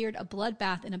 she feared a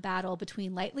bloodbath in a battle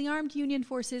between lightly armed Union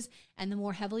forces and the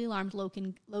more heavily armed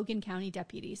Logan County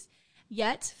deputies.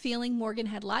 Yet, feeling Morgan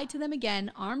had lied to them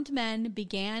again, armed men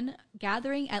began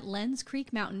gathering at Lenz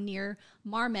Creek Mountain near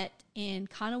Marmet in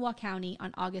Kanawha County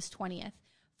on August 20th.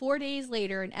 4 days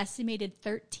later, an estimated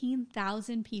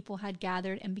 13,000 people had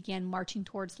gathered and began marching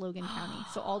towards Logan County.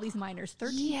 So all these miners,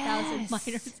 13,000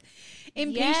 miners.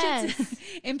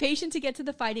 Impatient to get to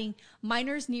the fighting,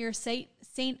 miners near St.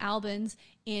 Albans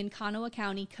in Kanawha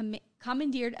County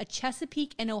commandeered a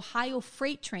Chesapeake and Ohio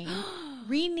freight train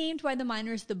renamed by the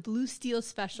miners the Blue Steel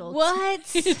Special. What?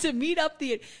 To meet up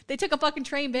they took a fucking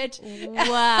train, bitch.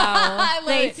 Wow.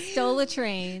 They stole a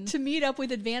train. To meet up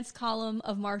with advanced column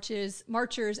of marchers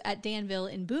at Danville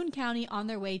in Boone County on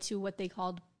their way to what they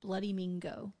called Bloody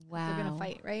Mingo. Wow. They're going to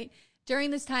fight, right?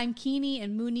 During this time, Keeney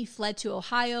and Mooney fled to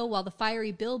Ohio while the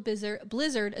fiery Bill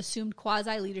Blizzard assumed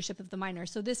quasi-leadership of the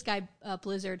miners. So this guy,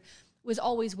 Blizzard, was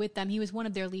always with them. He was one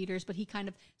of their leaders, but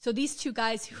so these two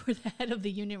guys who were the head of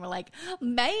the Union were like,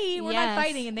 we're not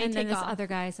fighting, and take this off. other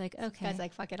guy's like, okay. This guy's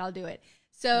like, fuck it, I'll do it.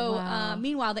 So,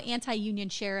 meanwhile, the anti-Union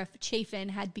Sheriff Chafin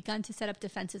had begun to set up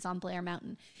defenses on Blair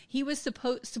Mountain. He was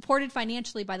supported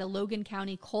financially by the Logan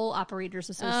County Coal Operators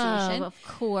Association. Oh, of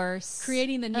course.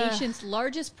 Creating the nation's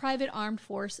largest private armed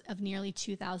force of nearly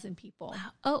 2,000 people.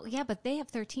 Wow. Oh, yeah, but they have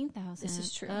 13,000. This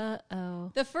is true.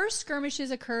 Uh-oh. The first skirmishes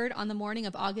occurred on the morning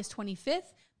of August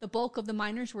 25th. The bulk of the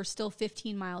miners were still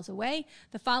 15 miles away.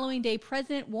 The following day,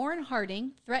 President Warren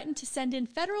Harding threatened to send in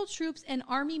federal troops and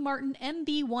Army Martin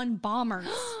MB-1 bombers.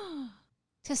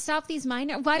 To stop these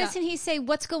miners? Why doesn't he say,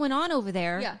 what's going on over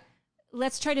there? Yeah.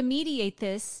 Let's try to mediate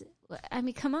this. I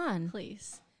mean, come on.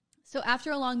 Please. So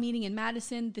after a long meeting in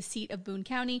Madison, the seat of Boone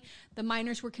County, the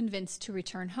miners were convinced to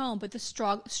return home, but the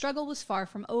struggle was far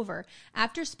from over.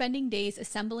 After spending days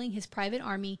assembling his private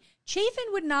army,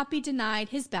 Chafin would not be denied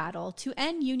his battle to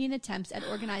end Union attempts at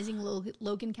organizing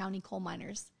Logan County coal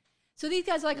miners. So these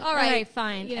guys are like, all right,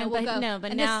 fine. You know, we'll go. No,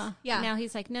 but now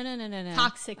he's like, no.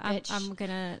 Toxic bitch. I'm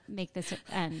going to make this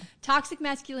end. Toxic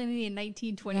masculinity in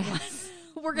 1921. Yes.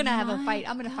 We're going to have a fight.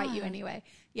 I'm going to fight you anyway.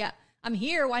 Yeah, I'm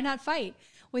here. Why not fight?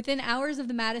 Within hours of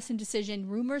the Madison decision,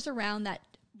 rumors abound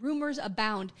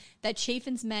that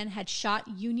Chafin's men had shot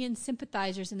Union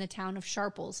sympathizers in the town of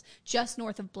Sharples, just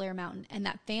north of Blair Mountain, and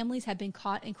that families had been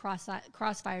caught in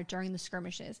crossfire during the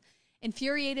skirmishes.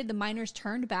 Infuriated, the miners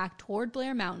turned back toward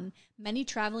Blair Mountain, many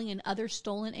traveling in other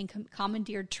stolen and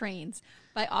commandeered trains.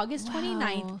 By August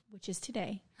 29th, which is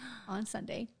today, on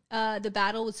Sunday, the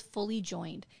battle was fully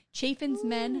joined. Chafin's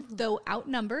men, though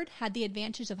outnumbered, had the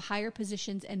advantage of higher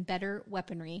positions and better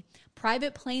weaponry.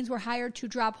 Private planes were hired to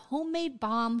drop homemade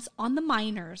bombs on the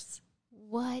miners.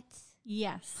 What?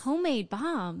 Yes. Homemade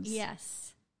bombs?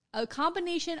 Yes. A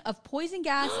combination of poison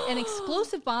gas and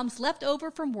explosive bombs left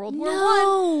over from World War I.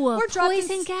 No!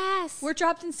 Poison gas! Were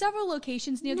dropped in several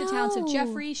locations near the towns of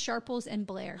Jeffrey, Sharples, and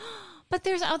Blair. But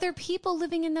there's other people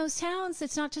living in those towns.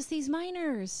 It's not just these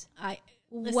miners.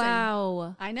 Listen,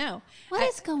 wow. I know. What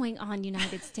is going on,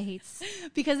 United States?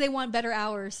 Because they want better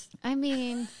hours. I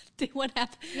mean, they want to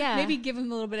maybe give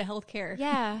them a little bit of health care.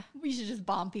 Yeah. We should just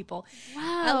bomb people.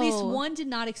 Wow. At least one did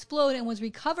not explode and was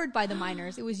recovered by the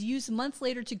miners. It was used months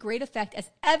later to great effect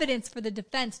as evidence for the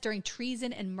defense during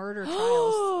treason and murder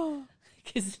trials.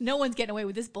 Because no one's getting away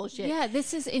with this bullshit. Yeah,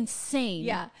 this is insane.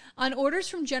 Yeah. On orders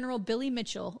from General Billy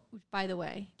Mitchell, by the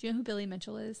way, do you know who Billy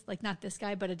Mitchell is? Like, not this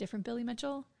guy, but a different Billy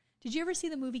Mitchell. Did you ever see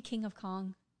the movie King of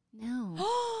Kong? No.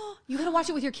 You got to watch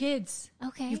it with your kids.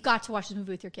 Okay. You've got to watch this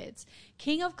movie with your kids.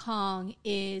 King of Kong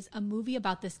is a movie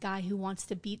about this guy who wants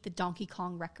to beat the Donkey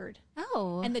Kong record.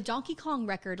 Oh. And the Donkey Kong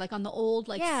record, like on the old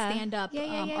stand-up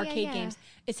arcade games,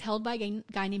 is held by a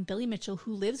guy named Billy Mitchell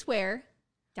who lives where?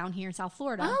 Down here in South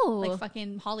Florida. Oh. Like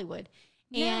fucking Hollywood.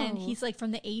 And he's like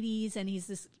from the 80s and he's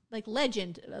this like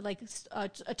legend, like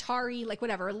Atari, like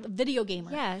whatever, video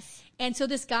gamer. Yes. And so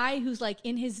this guy who's like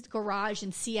in his garage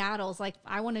in Seattle's like,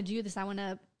 I want to do this. I want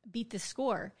to beat this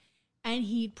score. And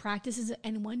he practices.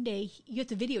 And one day you have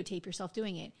to videotape yourself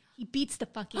doing it. He beats the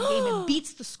fucking game and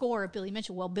beats the score of Billy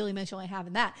Mitchell. Well, Billy Mitchell ain't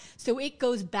having that. So it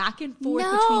goes back and forth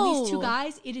between these two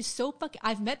guys. It is so fucking...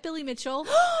 I've met Billy Mitchell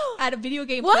at a video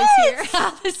game place here.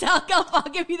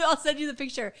 I'll send you the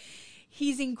picture.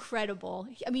 He's incredible.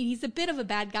 I mean, he's a bit of a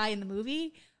bad guy in the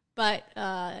movie, but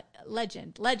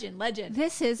legend.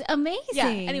 This is amazing. Yeah.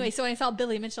 Anyway, so when I saw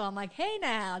Billy Mitchell, I'm like, hey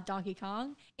now, Donkey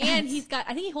Kong. And he's got,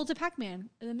 I think he holds a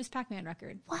the Miss Pac-Man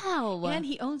record. Wow. And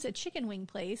he owns a chicken wing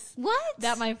place. What?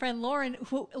 That my friend Lauren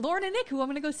and Nick, who I'm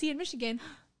going to go see in Michigan,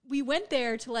 we went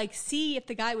there to like see if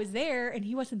the guy was there, and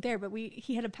he wasn't there, but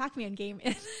he had a Pac-Man game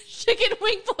in the chicken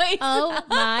wing place. Oh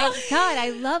my God, I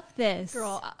love this.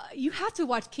 Girl, you have to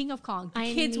watch King of Kong.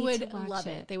 The kids would love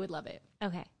it. They would love it.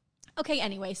 Okay,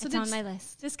 anyway, so it's on my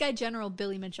list. This guy, General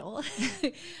Billy Mitchell.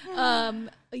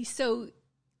 So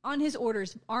on his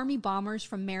orders, Army bombers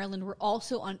from Maryland were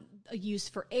also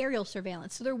used for aerial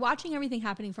surveillance. So they're watching everything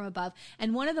happening from above,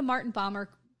 and one of the Martin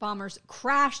bombers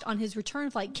crashed on his return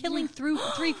flight, killing three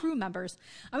crew members.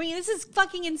 I mean, this is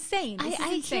fucking insane.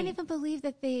 I can't even believe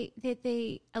that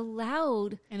they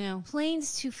allowed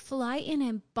planes to fly in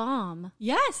and bomb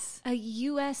a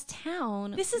U.S.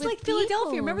 town. This is like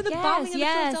Philadelphia. Remember the bombing of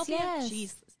Philadelphia? Yes.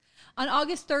 Jeez. On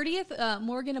August 30th,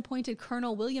 Morgan appointed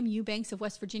Colonel William Eubanks of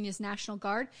West Virginia's National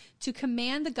Guard to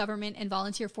command the government and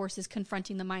volunteer forces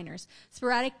confronting the miners.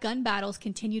 Sporadic gun battles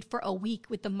continued for a week,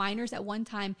 with the miners at one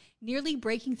time nearly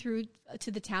breaking through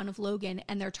to the town of Logan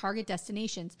and their target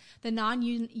destinations, the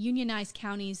non-unionized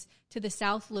counties to the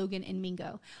south, Logan and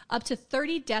Mingo. Up to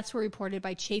 30 deaths were reported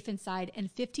by Chafin side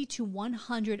and 50 to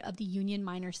 100 of the Union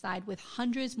miners side, with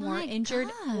hundreds more injured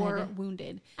or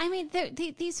wounded. I mean,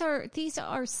 these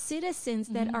are citizens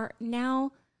that are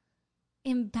now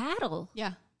in battle.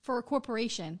 Yeah, for a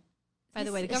corporation. By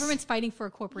the way, the government's fighting for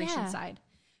a corporation side.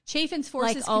 Chafin's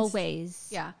forces, like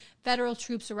always. Federal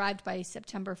troops arrived by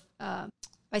September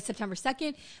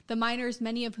 2nd. The miners,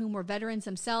 many of whom were veterans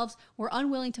themselves, were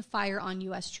unwilling to fire on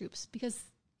U.S. troops because,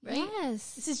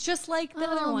 yes, this is just like the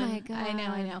other one. My God.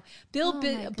 I know.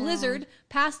 Blizzard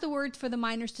passed the word for the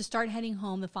miners to start heading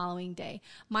home the following day.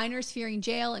 Miners, fearing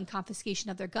jail and confiscation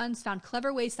of their guns, found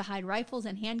clever ways to hide rifles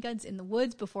and handguns in the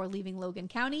woods before leaving Logan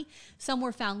County. Some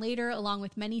were found later, along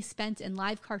with many spent and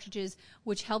live cartridges,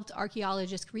 which helped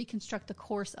archaeologists reconstruct the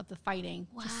course of the fighting.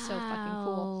 Wow. Just so fucking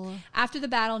cool. After the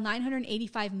battle,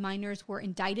 985 miners were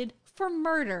indicted for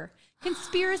murder,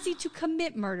 conspiracy to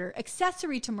commit murder,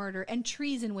 accessory to murder, and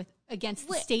treason against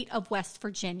the state of West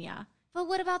Virginia. But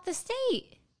what about the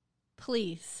state?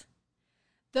 Please.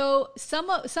 Though some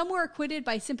were acquitted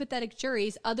by sympathetic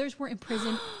juries, others were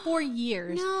imprisoned for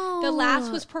years. No. The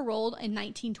last was paroled in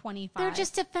 1925. They're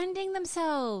just defending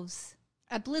themselves.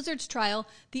 At Blizzard's trial,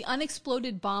 the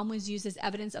unexploded bomb was used as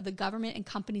evidence of the government and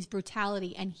company's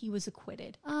brutality, and he was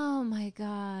acquitted. Oh, my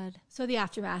God. So the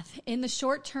aftermath. In the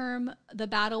short term, the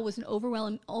battle was an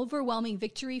overwhelming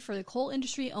victory for the coal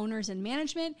industry owners and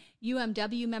management.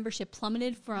 UMW membership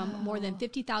plummeted from more than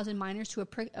 50,000 miners to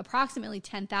approximately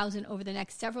 10,000 over the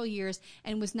next several years,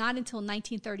 and was not until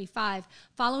 1935,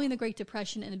 following the Great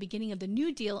Depression and the beginning of the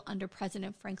New Deal under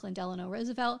President Franklin Delano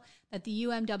Roosevelt, that the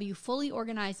UMW fully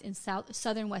organized in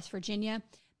southern West Virginia.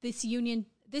 This union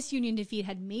defeat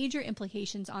had major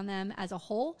implications on them as a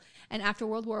whole, and after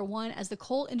World War I, as the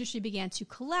coal industry began to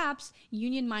collapse,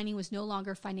 union mining was no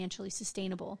longer financially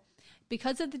sustainable.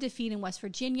 Because of the defeat in West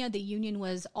Virginia, the union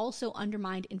was also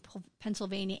undermined in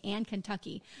Pennsylvania and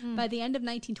Kentucky. By the end of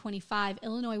 1925,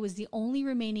 Illinois was the only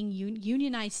remaining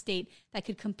unionized state that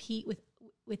could compete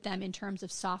with them in terms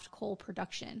of soft coal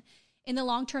production. In the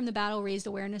long term, the battle raised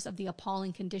awareness of the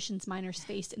appalling conditions miners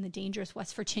faced in the dangerous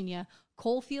West Virginia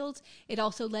coal fields. It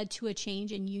also led to a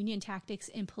change in union tactics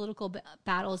in political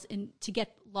battles to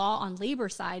get law on labor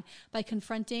side by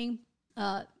confronting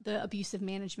the abusive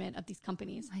management of these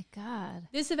companies. My God.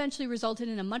 This eventually resulted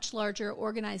in a much larger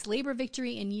organized labor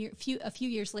victory a few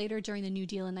years later during the New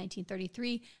Deal in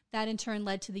 1933. That in turn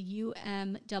led to the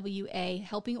UMWA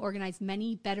helping organize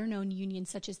many better-known unions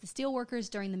such as the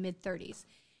Steelworkers during the mid-30s.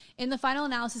 In the final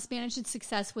analysis, management's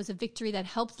success was a victory that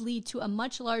helped lead to a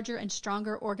much larger and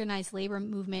stronger organized labor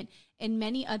movement in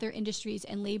many other industries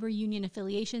and labor union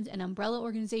affiliations and umbrella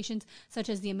organizations such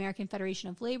as the American Federation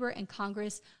of Labor and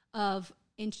Congress of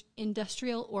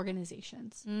Industrial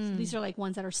Organizations. So these are like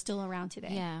ones that are still around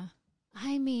today. Yeah.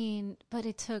 I mean, but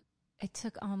it took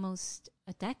almost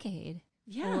a decade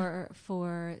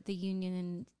for the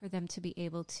union, for them to be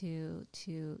able to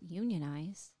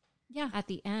unionize. Yeah. At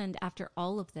the end, after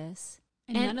all of this.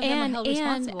 And none of them are held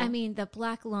responsible. I mean, the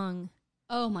black lung.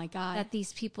 Oh my God. That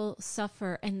these people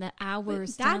suffer and the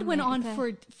hours. That went on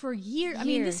for years. I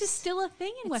mean, this is still a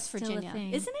thing in West Virginia,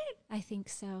 isn't it? I think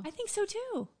so. I think so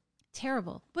too.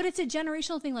 Terrible. But it's a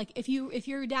generational thing. Like if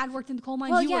your dad worked in the coal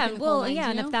mines, worked in the coal mines.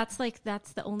 And if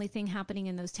that's the only thing happening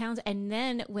in those towns. And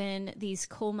then when these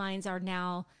coal mines are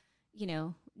now,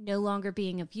 no longer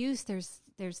being of use, there's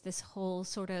this whole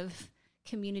sort of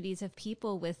communities of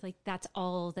people with like, that's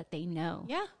all that they know.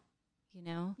 Yeah.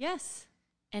 Yes.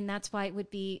 And that's why it would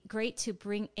be great to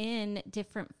bring in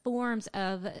different forms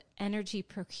of energy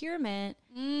procurement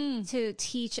to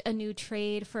teach a new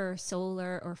trade for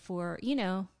solar or for,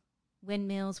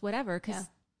 windmills, whatever, because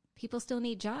people still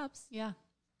need jobs. Yeah.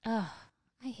 Oh,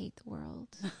 I hate the world.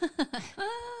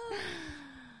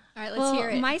 All right, let's hear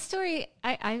it. My story,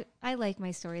 I like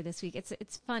my story this week.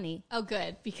 It's funny. Oh,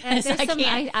 good, because I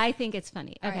think it's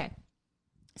funny. All okay. Right.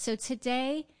 So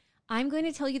today, I'm going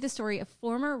to tell you the story of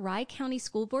former Rye County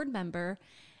School Board member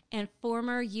and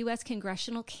former U.S.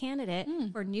 congressional candidate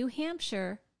for New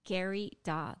Hampshire, Gary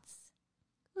Dodds.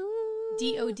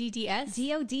 Dodds? Dodds.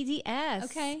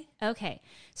 Okay.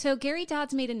 So Gary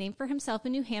Dodds made a name for himself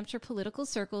in New Hampshire political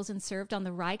circles and served on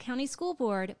the Rye County School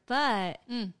Board. But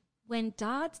when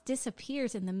Dodds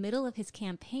disappears in the middle of his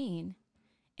campaign,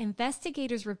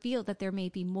 investigators reveal that there may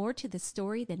be more to the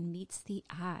story than meets the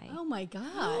eye. Oh, my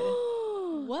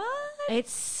God. What?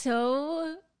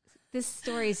 This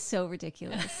story is so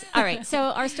ridiculous. All right. So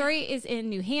our story is in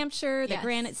New Hampshire, the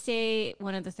Granite State,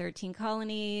 one of the 13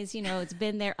 colonies. It's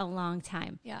been there a long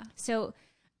time. Yeah. So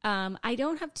I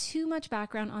don't have too much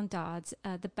background on Dodds.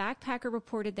 The backpacker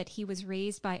reported that he was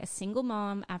raised by a single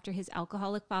mom after his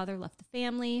alcoholic father left the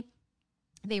family.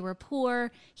 They were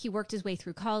poor. He worked his way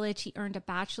through college. He earned a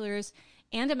bachelor's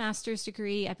and a master's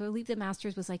degree. I believe the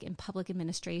master's was like in public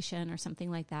administration or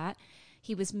something like that.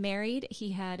 He was married.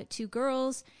 He had 2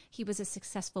 girls. He was a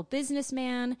successful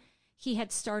businessman. He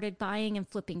had started buying and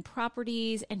flipping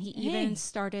properties, and he even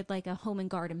started like a home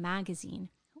and garden magazine.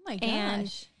 Oh my gosh.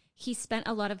 And he spent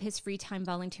a lot of his free time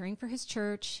volunteering for his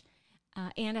church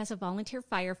and as a volunteer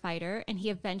firefighter, and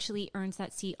he eventually earns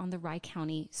that seat on the Rye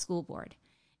County School Board.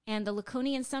 And the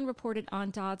Laconian Sun reported on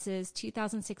Dodds'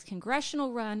 2006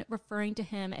 congressional run, referring to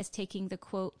him as taking the,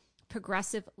 quote,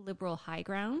 progressive liberal high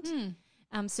ground.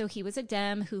 So he was a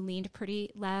Dem who leaned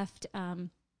pretty left.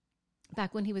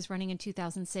 Back when he was running in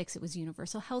 2006, it was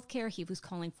universal health care. He was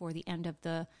calling for the end of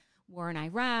the war in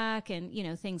Iraq and,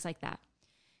 things like that.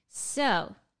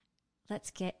 So let's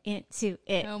get into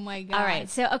it. Oh, my God. All right.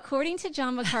 So according to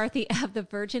John McCarthy of the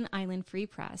Virgin Island Free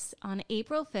Press, on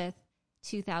April 5th,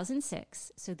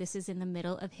 2006, so this is in the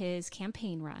middle of his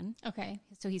campaign run. Okay.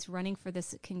 So he's running for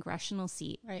this congressional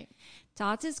seat. Right.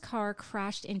 Dodds' car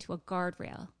crashed into a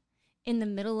guardrail. In the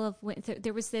middle of winter,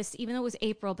 there was this, even though it was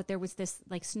April, but there was this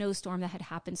like snowstorm that had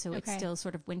happened. So it's still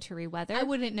sort of wintry weather. I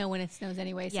wouldn't know when it snows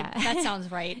anyway. So yeah. That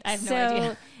sounds right. I have no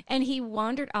idea. And he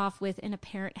wandered off with an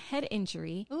apparent head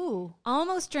injury. Ooh.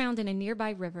 Almost drowned in a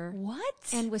nearby river.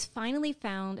 What? And was finally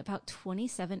found about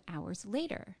 27 hours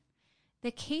later. The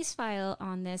case file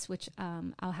on this, which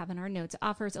I'll have in our notes,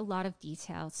 offers a lot of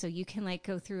detail. So you can like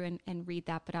go through and read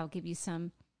that, but I'll give you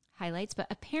some highlights. But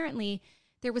apparently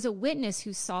there was a witness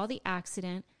who saw the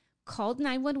accident, called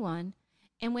 911,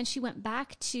 and when she went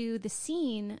back to the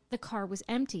scene, the car was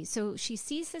empty. So she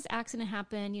sees this accident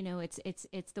happen.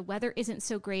 It's the weather isn't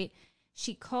so great.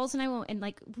 She calls 911 and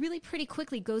like really pretty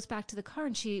quickly goes back to the car,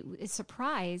 and she is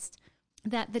surprised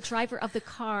that the driver of the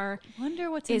car wonder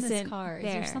what's in this car. Is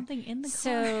there something in the car?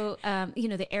 So,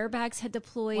 the airbags had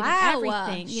deployed and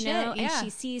everything, and she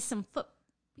sees some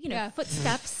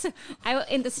footsteps out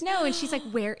in the snow, and she's like,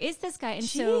 where is this guy? And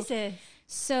Jesus.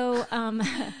 So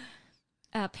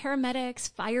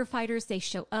paramedics, firefighters, they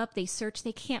show up, they search,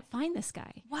 they can't find this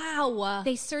guy. Wow.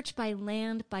 They search by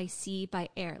land, by sea, by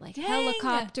air, like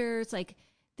helicopters, like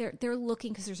they're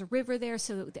looking because there's a river there.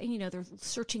 So, they're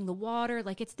searching the water.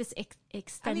 Like it's this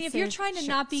extensive I mean, if you're trying to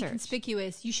not be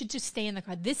conspicuous, you should just stay in the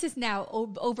car. This is now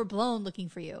overblown looking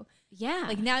for you. Yeah.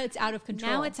 Like now it's out of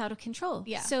control.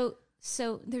 Yeah.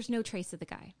 So there's no trace of the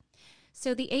guy.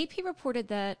 So the AP reported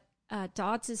that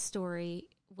Dodds' story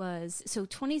was,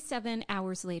 27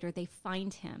 hours later, they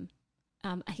find him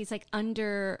he's like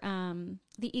under,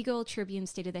 the Eagle Tribune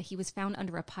stated that he was found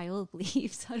under a pile of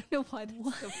leaves. I don't know why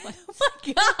that's so funny. Oh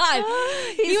my God.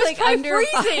 He was like under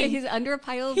freezing. He's under a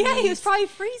pile of leaves. Yeah, he was probably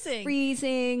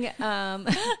freezing. I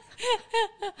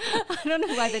don't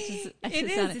know why that just...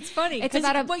 It is. It's funny. It's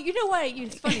about but you know why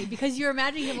it's funny? Because you're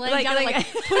imagining him laying down and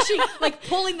pushing,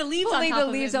 pulling the leaves on top of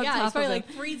him. Yeah, he's probably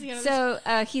freezing. So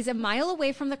he's a mile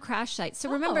away from the crash site. So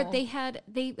remember, they had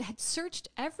searched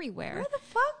everywhere. Where the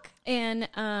fuck? And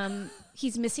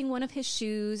he's missing one of his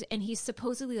shoes, and he's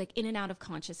supposedly in and out of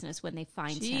consciousness when they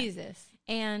find him. Jesus.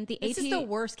 And the This is the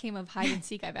worst game of hide and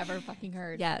seek I've ever fucking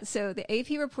heard. Yeah. So the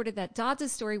AP reported that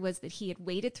Dodds' story was that he had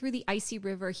waded through the icy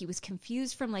river. He was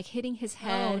confused from hitting his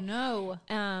head. Oh no.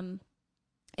 And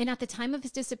at the time of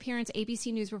his disappearance,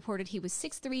 ABC News reported he was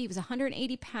 6'3", he was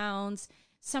 180 pounds.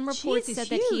 Some reports said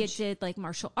that he had did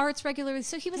martial arts regularly.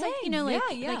 So he was like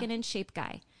an in shape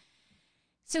guy.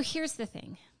 So here's the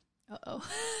thing. Uh-oh.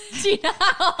 Gina,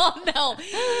 oh no.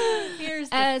 Here's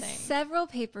the thing. As several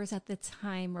papers at the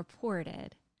time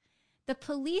reported, the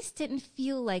police didn't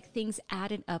feel like things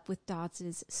added up with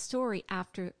Dodds' story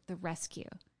after the rescue.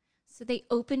 So they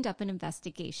opened up an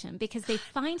investigation because they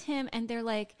find him and they're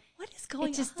like, what is going on?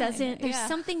 It just doesn't, there's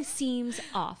something seems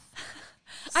off.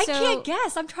 I can't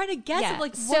guess. I'm trying to guess.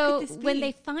 What could this be? When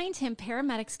they find him,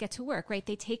 paramedics get to work, right?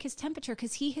 They take his temperature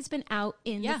because he has been out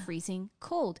in the freezing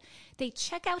cold. They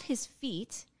check out his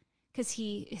feet because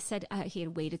he said he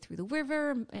had waded through the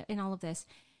river and all of this.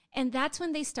 And that's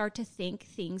when they start to think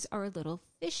things are a little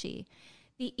fishy.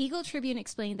 The Eagle Tribune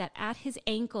explained that at his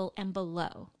ankle and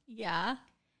below,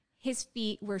 his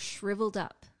feet were shriveled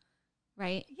up,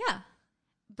 right? Yeah.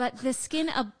 But the skin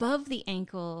above the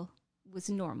ankle was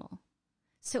normal.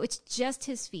 So it's just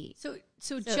his feet.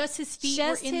 So just his feet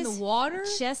were in the water?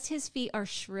 Just his feet are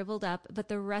shriveled up, but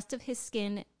the rest of his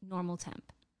skin, normal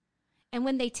temp. And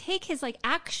when they take his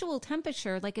actual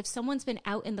temperature, if someone's been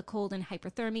out in the cold and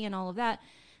hypothermia and all of that,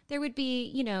 there would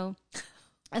be,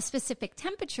 a specific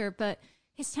temperature, but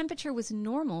his temperature was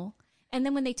normal. And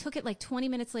then when they took it 20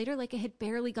 minutes later, it had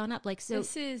barely gone up. So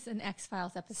this is an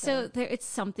X-Files episode. So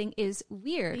something is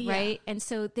weird, right? And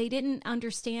so they didn't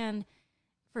understand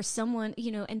for someone,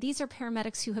 and these are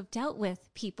paramedics who have dealt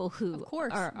with people who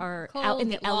are cold, out in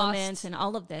the elements and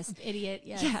all of this. Idiot,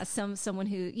 yes. Yeah, someone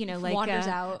who, wanders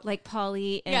out. Like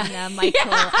Polly and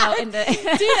Michael out in the... Dina,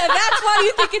 that's why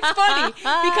you think it's funny.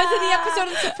 Because of the episode of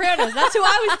The Sopranos. That's who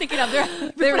I was thinking of.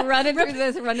 They're running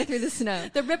through the snow.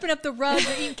 They're ripping up the rug.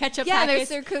 They're eating ketchup packets.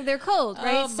 They're cold,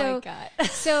 right? Oh, my God.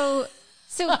 So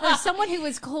for someone who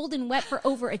was cold and wet for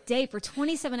over a day, for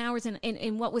 27 hours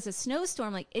in what was a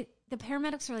snowstorm, the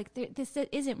paramedics are this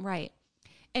isn't right.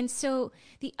 And so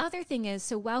the other thing is,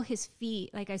 while his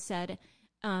feet, like I said,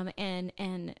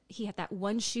 and he had that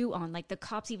one shoe on, the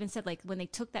cops even said, when they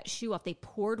took that shoe off, they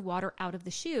poured water out of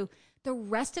the shoe. The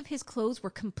rest of his clothes were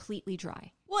completely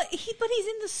dry. Well, but he's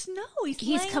in the snow.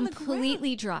 He's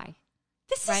completely dry.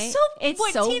 This right? is so...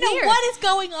 It's so Tina, weird. what is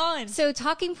going on? So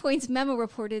Talking Points memo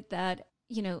reported that,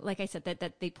 like I said,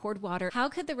 that they poured water. How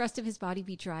could the rest of his body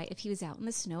be dry if he was out in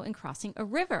the snow and crossing a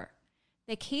river?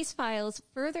 The case files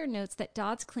further notes that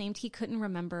Dodds claimed he couldn't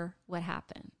remember what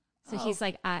happened. So he's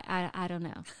like, I don't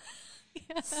know.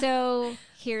 So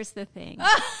here's the thing.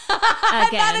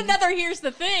 Again, not another here's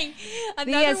the thing.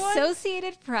 The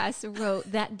Associated Press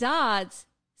wrote that Dodds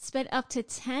spent up to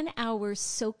 10 hours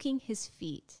soaking his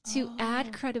feet to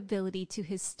add credibility to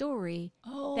his story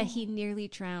that he nearly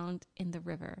drowned in the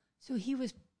river. So he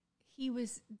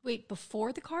was,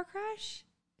 before the car crash?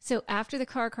 So after the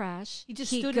car crash, he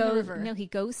stood in the river. No, he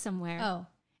goes somewhere. Oh.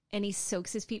 And he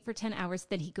soaks his feet for 10 hours.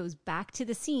 Then he goes back to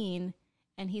the scene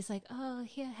and he's like, oh,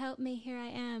 help me. Here I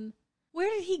am.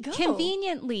 Where did he go?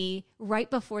 Conveniently, right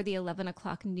before the 11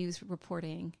 o'clock news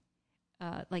reporting.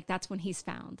 That's when he's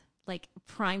found.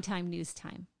 Primetime news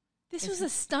time. This was a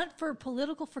stunt for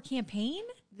campaign?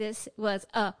 This was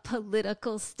a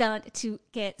political stunt to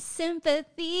get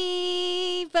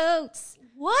sympathy votes.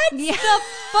 What the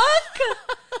fuck?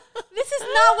 This is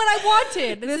not what I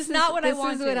wanted. This is not what I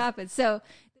wanted. This is what happened. So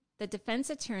the defense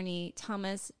attorney,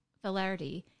 Thomas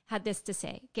Filardi, had this to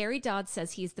say. Gary Dodds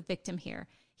says he's the victim here.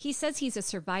 He says he's a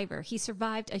survivor. He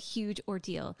survived a huge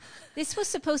ordeal. This was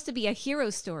supposed to be a hero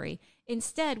story.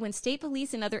 Instead, when state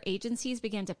police and other agencies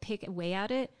began to pick away at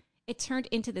it, it turned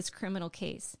into this criminal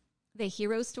case. The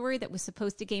hero story that was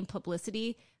supposed to gain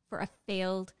publicity for a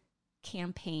failed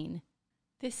campaign.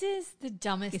 This is the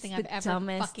dumbest thing I've ever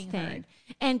fucking heard.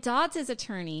 And Dodds'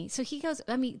 attorney, so he goes,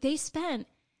 they spent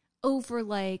over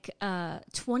like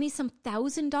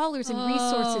 $20,000 in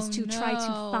resources to try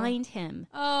to find him.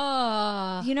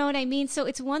 You know what I mean? So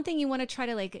it's one thing you want to try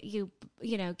to like you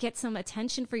know get some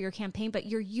attention for your campaign, but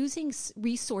you're using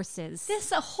resources.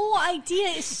 This whole idea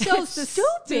is so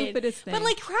stupid. But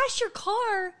like crash your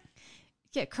car.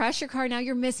 Yeah, crash your car. Now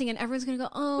you're missing, and everyone's gonna go,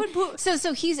 oh.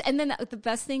 So he's, and then the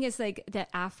best thing is like that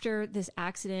after this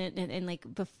accident, and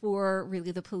like before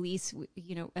really the police,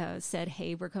 you know, said,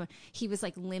 hey, we're coming. He was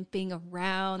like limping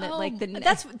around.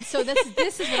 This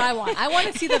is what I want. I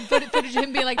want to see the footage of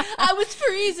him being like, I was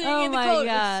freezing in the coat.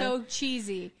 God. It's so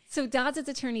cheesy. So Dodds'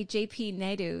 attorney, J.P.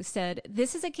 Naidu, said,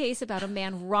 this is a case about a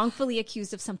man wrongfully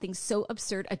accused of something so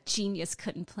absurd a genius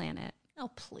couldn't plan it.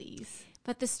 Oh, please.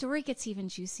 But the story gets even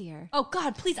juicier. Oh,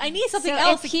 God, please. I need something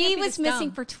else. If he was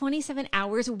missing for 27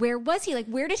 hours, where was he? Like,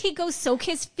 where did he go soak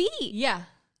his feet? Yeah.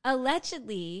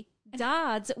 Allegedly,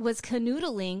 Dodds was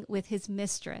canoodling with his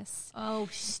mistress. Oh,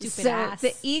 stupid ass.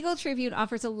 The Eagle Tribune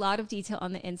offers a lot of detail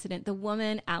on the incident. The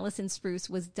woman, Allison Spruce,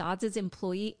 was Dodds'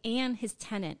 employee and his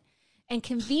tenant. And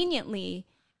conveniently,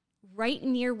 right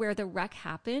near where the wreck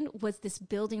happened was this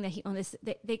building that he owned.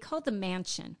 They called the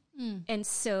mansion. And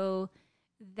so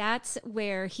that's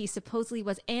where he supposedly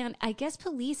was. And I guess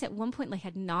police at one point like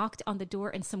had knocked on the door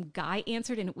and some guy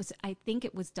answered, and I think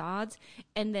it was Dodds.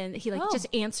 And then he just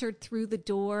answered through the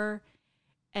door.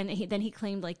 And then he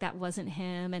claimed like that wasn't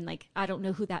him. And like, I don't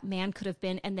know who that man could have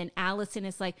been. And then Allison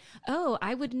is like, oh,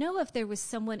 I would know if there was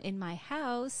someone in my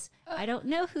house. I don't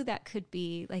know who that could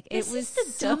be. Like, it was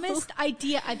the dumbest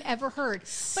idea I've ever heard.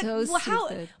 So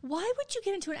stupid. Why would you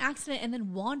get into an accident and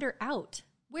then wander out?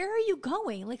 Where are you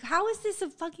going? Like, how is this a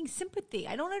fucking sympathy?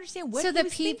 I don't understand what he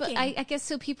was thinking. I guess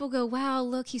so people go, wow,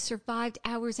 look, he survived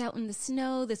hours out in the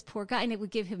snow, this poor guy, and it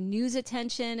would give him news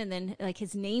attention, and then like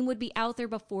his name would be out there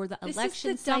before the election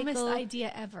cycle. This is the dumbest idea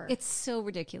ever. It's so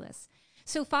ridiculous.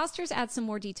 So Foster's adds some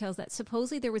more details that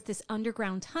supposedly there was this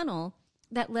underground tunnel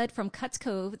that led from Cuts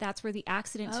Cove, that's where the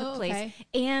accident took place,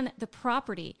 and the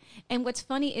property. And what's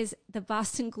funny is the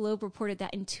Boston Globe reported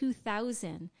that in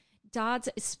 2000, Dodds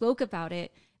spoke about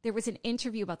it. There was an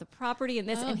interview about the property and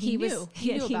this, and he knew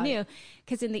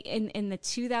because in the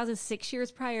 2006 years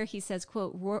prior, he says,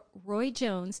 "quote Roy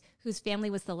Jones, whose family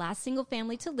was the last single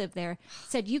family to live there,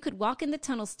 said you could walk in the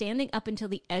tunnel standing up until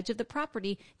the edge of the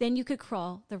property, then you could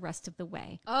crawl the rest of the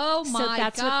way." Oh my God! So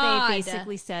that's what they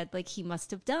basically said, like he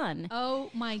must have done.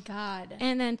 Oh my God!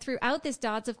 And then throughout this,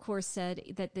 Dodds, of course, said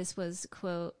that this was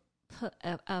quote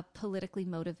a politically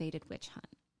motivated witch hunt.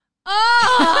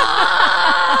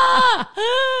 I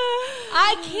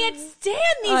can't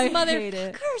stand these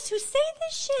motherfuckers who say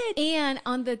this shit. And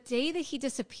on the day that he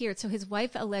disappeared, so his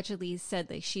wife allegedly said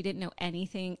that she didn't know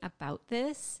anything about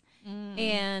this.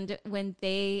 And when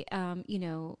they,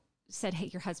 said, hey,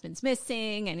 your husband's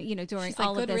missing, and, during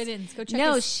all of this. Riddance. Go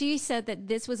check she said that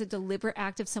this was a deliberate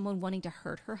act of someone wanting to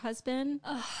hurt her husband.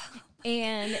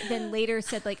 And then later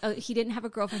said, like, oh, he didn't have a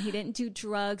girlfriend. He didn't do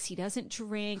drugs. He doesn't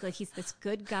drink. Like, he's this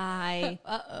good guy.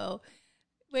 Uh-oh.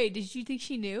 Wait, did you think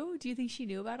she knew? Do you think she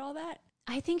knew about all that?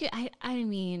 I think, I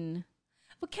mean...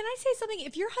 But can I say something?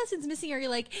 If your husband's missing, are you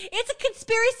like, it's a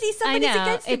conspiracy, somebody's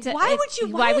against him? Why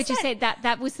would you say that?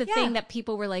 That was the thing that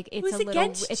people were like, it's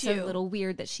a little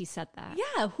weird that she said that.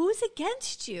 Yeah, who's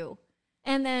against you?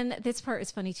 And then this part is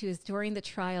funny too, is during the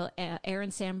trial, Aaron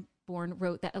Sanborn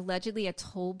wrote that allegedly a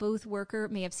toll booth worker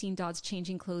may have seen Dodds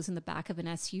changing clothes in the back of an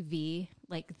SUV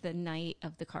like the night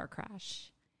of the car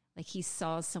crash. Like he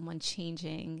saw someone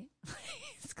changing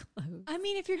his clothes. I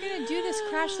mean, if you're going to do this,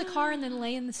 crash the car and then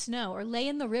lay in the snow or lay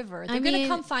in the river. They're going to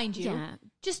come find you. Yeah.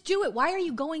 Just do it. Why are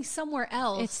you going somewhere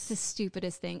else? It's the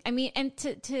stupidest thing. I mean, and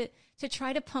to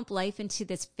try to pump life into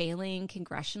this failing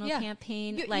congressional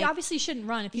campaign. You obviously shouldn't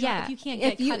run if you can't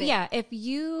get cut. Yeah, if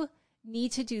you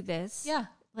need to do this. Yeah.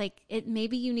 Like,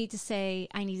 maybe you need to say,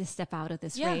 I need to step out of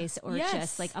this race, or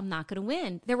just like, I'm not going to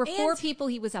win. There were 4 people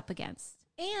he was up against.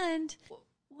 And...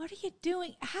 what are you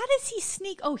doing? How does he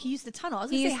sneak? Oh, he used the tunnel. I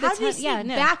was going to say, how did he sneak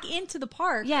back into the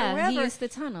park? Yeah, he used the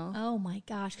tunnel. Oh, my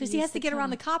gosh. Because he has to get around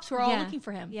the cops who are all looking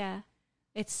for him. Yeah.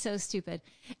 It's so stupid.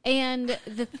 And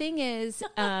the thing is,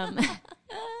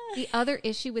 the other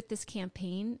issue with this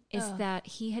campaign is that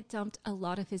he had dumped a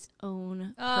lot of his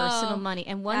own personal money.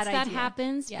 And once that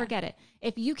happens, forget it.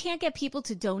 If you can't get people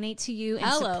to donate to you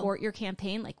and support your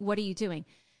campaign, like, what are you doing?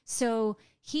 So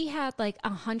he had like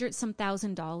 $100-some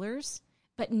thousand,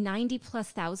 but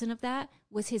 90,000+ of that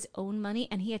was his own money,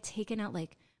 and he had taken out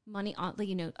like money on,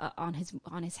 on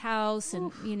his house,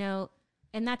 and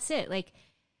and that's it. Like,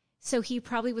 So he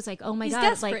probably was like, "Oh my God,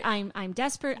 desperate. like I'm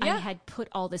desperate. Yeah. I had put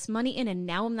all this money in, and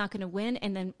now I'm not going to win."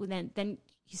 And then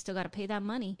you still got to pay that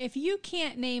money. If you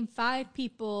can't name 5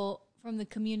 people from the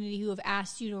community who have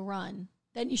asked you to run,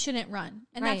 then you shouldn't run.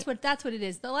 And that's what it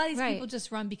is. A lot of these people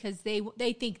just run because they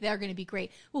think they're going to be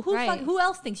great. Well, who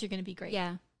else thinks you're going to be great?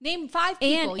 Yeah. Name 5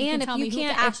 people. And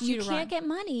if you can't get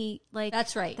money, like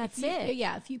that's right. That's it.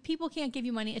 Yeah. If people can't give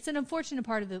you money, it's an unfortunate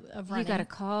part of running. You got to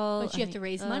call, but you have to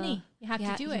raise money. You have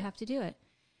to do it. You have to do it.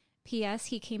 P.S.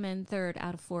 He came in 3rd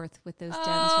out of 4th with those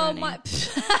Dems running.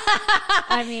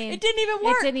 I mean, it didn't even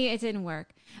work. It didn't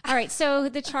work. All right. So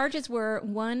the charges were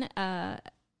one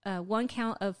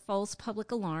count of false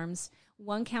public alarms,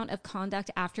 1 count of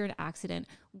conduct after an accident,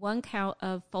 1 count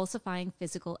of falsifying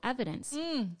physical evidence.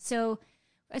 So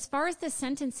as far as the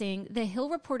sentencing, the Hill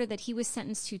reported that he was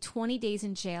sentenced to 20 days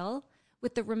in jail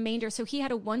with the remainder. So he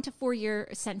had a 1 to 4 year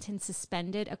sentence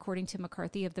suspended, according to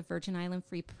McCarthy of the Virgin Island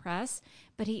Free Press.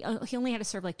 But he only had to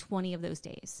serve like 20 of those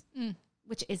days,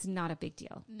 which is not a big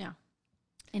deal. No.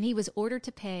 And he was ordered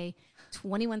to pay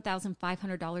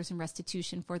 $21,500 in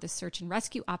restitution for the search and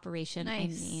rescue operation.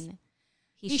 Nice. I mean,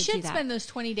 he should spend those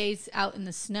 20 days out in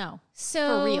the snow.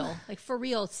 So, for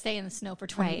real, stay in the snow for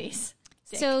 20 days.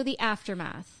 Sick. So the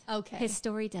aftermath. Okay. His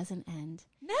story doesn't end.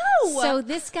 No. So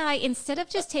this guy, instead of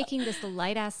just taking this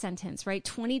light ass sentence, right?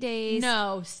 20 days.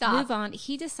 No, stop. Move on.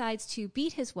 He decides to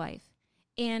beat his wife.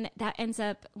 And that ends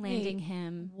up landing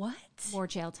him more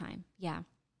jail time. Yeah.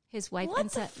 His wife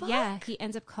ends up, she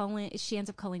ends up calling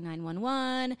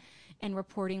 911 and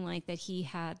reporting like that he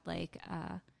had like,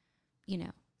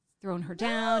 thrown her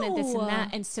down and this and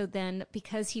that. And so then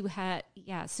because he had,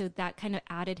 so that kind of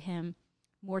added him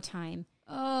more time.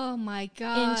 Oh my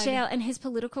God. In jail, and his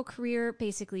political career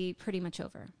basically pretty much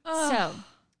over. So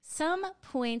some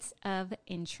points of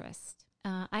interest.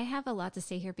 I have a lot to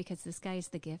say here because this guy is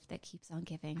the gift that keeps on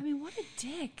giving. I mean, what a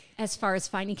dick. As far as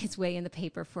finding his way in the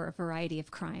paper for a variety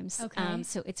of crimes. Okay.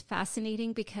 So it's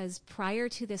fascinating because prior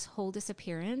to this whole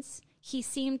disappearance, he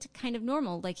seemed kind of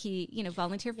normal. Like he,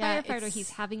 volunteer firefighter.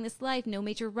 He's having this life, no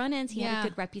major run-ins. He had a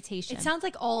good reputation. It sounds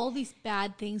like all these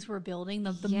bad things we're building.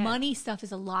 The money stuff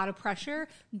is a lot of pressure.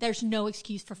 There's no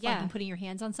excuse for fucking putting your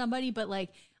hands on somebody, but like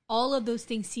all of those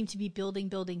things seem to be building.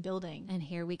 And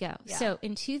here we go. Yeah. So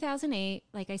in 2008,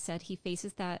 like I said, he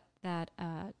faces that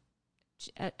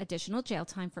additional jail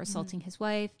time for assaulting his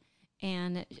wife.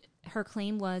 And her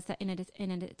claim was that in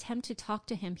an attempt to talk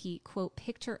to him, he, quote,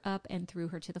 picked her up and threw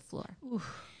her to the floor.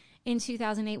 Oof. In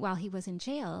 2008, while he was in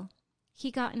jail, he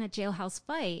got in a jailhouse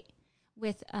fight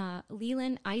with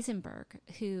Leland Eisenberg,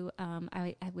 who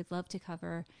I would love to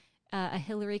cover, a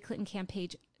Hillary Clinton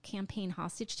campaign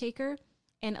hostage taker.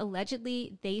 And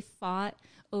allegedly, they fought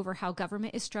over how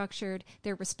government is structured,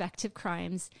 their respective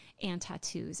crimes, and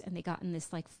tattoos. And they got in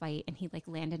this like fight, and he like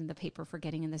landed in the paper for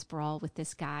getting in this brawl with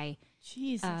this guy,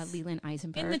 Leland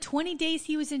Eisenberg. In the 20 days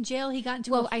he was in jail, he got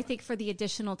into I think for the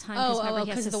additional time.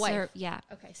 Because of the wife. Yeah.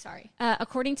 Okay, sorry.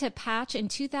 According to Patch, in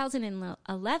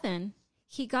 2011,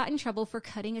 he got in trouble for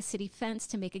cutting a city fence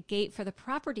to make a gate for the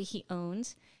property he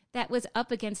owned that was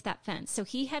up against that fence. So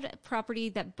he had a property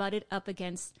that butted up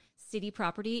against city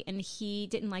property, and he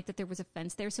didn't like that there was a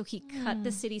fence there, so he cut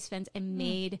the city's fence and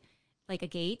made like a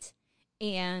gate,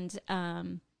 and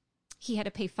he had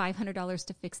to pay $500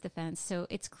 to fix the fence. So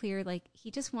it's clear like he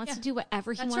just wants to do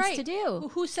whatever he wants to do. Well,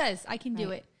 who says I can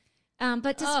do it?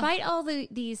 But despite all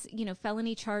these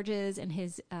felony charges and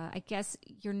his I guess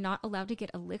you're not allowed to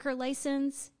get a liquor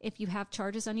license if you have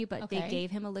charges on you, but they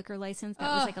gave him a liquor license.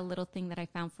 That was like a little thing that I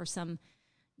found for some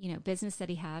business that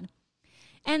he had.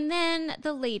 And then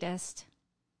the latest,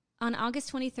 on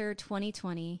August 23rd,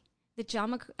 2020, the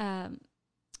John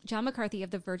McCarthy of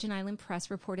the Virgin Island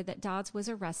Press reported that Dodds was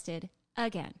arrested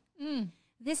again,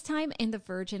 this time in the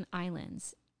Virgin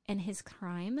Islands. And his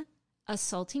crime,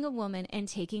 assaulting a woman and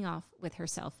taking off with her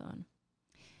cell phone.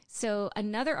 So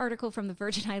another article from the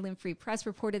Virgin Island Free Press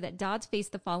reported that Dodds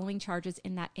faced the following charges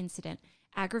in that incident: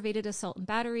 aggravated assault and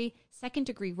battery,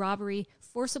 second-degree robbery,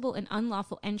 forcible and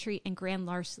unlawful entry, and grand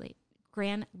larceny.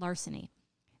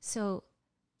 So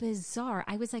bizarre.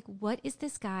 I was like, what is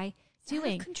this guy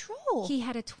doing? Out of control. He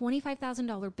had a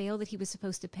 $25,000 bail that he was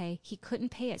supposed to pay. He couldn't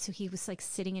pay it, so he was like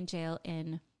sitting in jail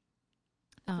in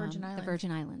the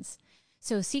Virgin Islands.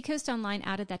 So Seacoast Online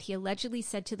added that he allegedly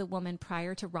said to the woman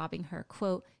prior to robbing her,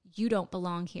 quote, "You don't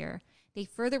belong here." They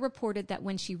further reported that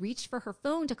when she reached for her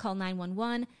phone to call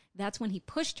 911, that's when he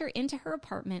pushed her into her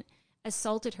apartment,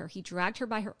 assaulted her. He dragged her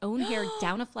by her own hair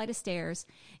down a flight of stairs.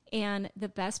 And the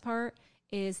best part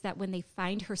is that when they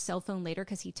find her cell phone later,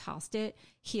 because he tossed it,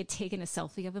 he had taken a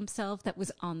selfie of himself that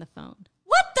was on the phone.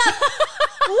 What the?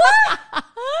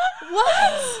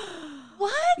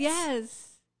 What? Yes.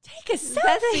 Take a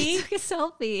selfie. They took a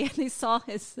selfie and they saw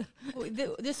his.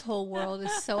 This whole world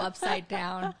is so upside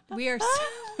down. We are.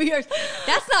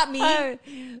 That's not me.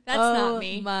 That's not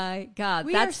me. Oh my God.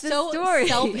 That's the so story.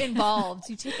 Self-involved.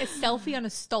 You take a selfie on a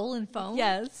stolen phone.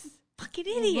 Yes. Fucking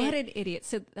idiot. What an idiot.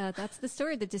 So that's the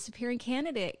story. The disappearing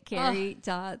candidate, Carrie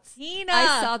Dodds. Tina.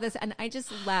 I saw this and I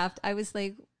just laughed. I was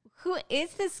like, who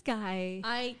is this guy?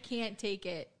 I can't take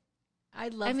it.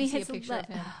 I'd love to see a picture of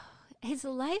him. His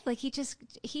life, like he just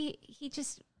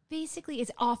basically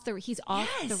is off the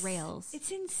rails. It's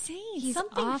insane. He's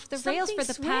off the rails for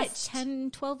the past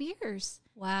 10, 12 years.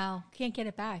 Wow. Can't get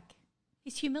it back.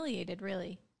 He's humiliated,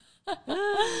 really.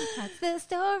 That's the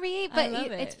story. But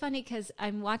it's funny because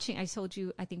I'm watching, I told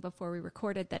you, I think before we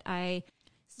recorded that I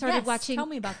started watching tell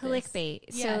me about clickbait.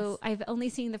 This. So I've only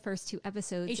seen the first 2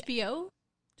 episodes. HBO?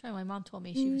 My mom told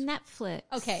me she was Netflix.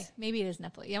 Okay, maybe it is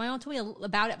Netflix. Yeah, my mom told me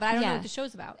about it, but I don't know what the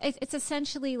show's about. It's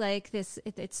essentially like this.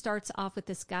 It starts off with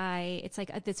this guy. It's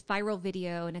like this viral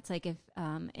video, and it's like if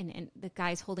and the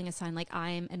guy's holding a sign like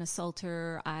I'm an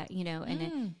assaulter,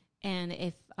 and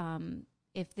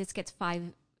if this gets 5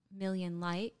 million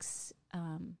likes,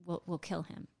 we'll kill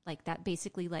him. Like that,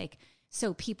 basically like.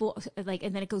 So people like,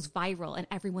 and then it goes viral and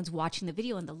everyone's watching the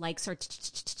video and the likes are,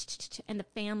 and the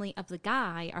family of the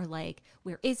guy are like,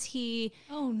 where is he?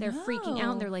 Oh, they're freaking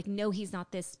out. And they're like, no, he's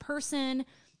not this person.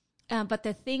 But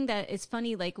the thing that is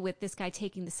funny, like with this guy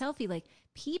taking the selfie, like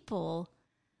people,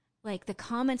 like the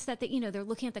comments that they're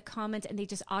looking at the comments and they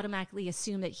just automatically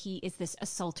assume that he is this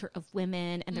assaulter of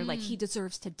women. And they're like, he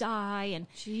deserves to die. And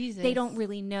they don't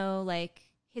really know like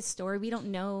his story. We don't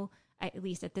know, at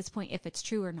least at this point, if it's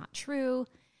true or not true.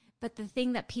 But the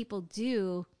thing that people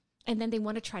do, and then they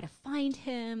want to try to find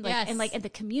him, like, and like in the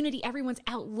community, everyone's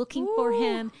out looking for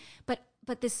him. But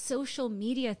this social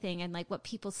media thing and like what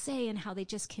people say and how they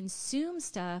just consume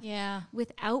stuff,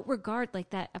 without regard,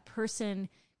 like that a person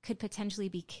could potentially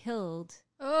be killed.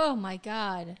 Oh my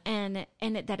God! And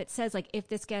that it says like if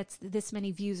this gets this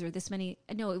many views or this many,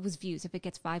 no, it was views. If it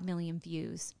gets 5 million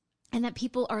views, and that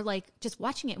people are like just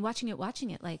watching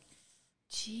it, like.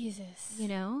 Jesus.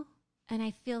 And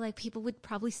I feel like people would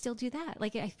probably still do that.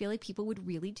 Like, I feel like people would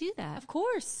really do that. Of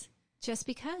course. Just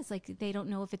because, like, they don't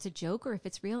know if it's a joke or if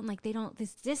it's real. And, like,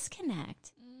 this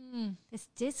disconnect. This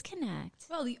disconnect.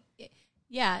 Well,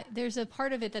 there's a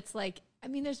part of it that's like, I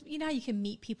mean, there's, how you can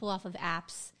meet people off of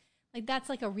apps. Like, that's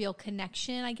like a real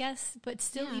connection, I guess. But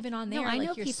still, even on there, I like,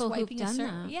 know you're people who've swiping done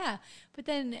that. Yeah. But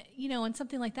then, on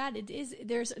something like that,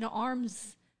 there's an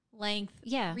arm's length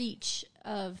reach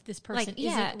of this person. Like,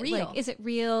 is it real? Like, is it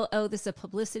real? Oh, this is a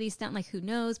publicity stunt. Like, who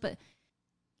knows? But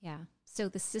yeah. So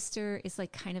the sister is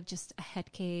like kind of just a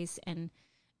head case, and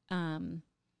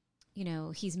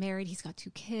he's married. He's got 2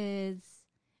 kids.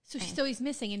 So he's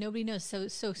missing, and nobody knows.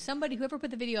 So somebody, whoever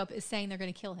put the video up, is saying they're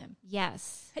going to kill him.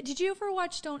 Yes. Did you ever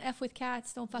watch Don't F with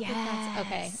Cats? Don't fuck with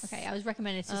cats. Okay. I was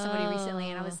recommended to somebody recently,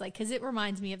 and I was like, because it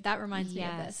reminds me of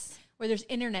this. Where there's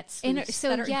internet sleuths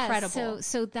that are incredible.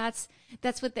 So that's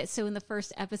what that. So in the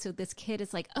first episode, this kid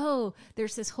is like, oh,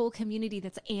 there's this whole community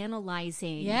that's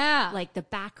analyzing, like the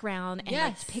background and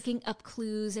like picking up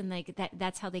clues, and like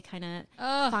that's how they kind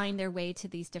of find their way to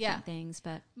these different things.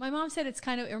 But my mom said it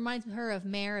reminds her of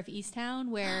Mayor of Easttown,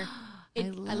 where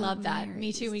I love that.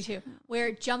 Me too. Where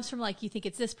it jumps from like, you think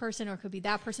it's this person or it could be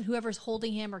that person, whoever's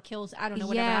holding him or kills, I don't know,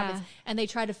 whatever happens. And they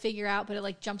try to figure out, but it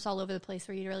like jumps all over the place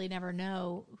where you really never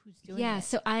know who's doing it. Yeah,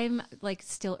 so I'm like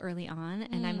still early on,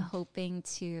 and I'm hoping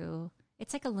to,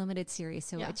 it's like a limited series,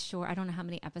 so it's short. I don't know how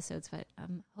many episodes, but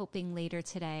I'm hoping later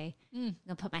today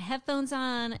I'll put my headphones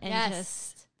on and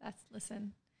just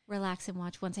relax and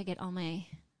watch once I get all my...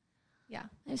 Yeah.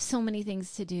 I have so many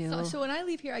things to do. So when I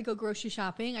leave here, I go grocery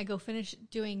shopping. I go finish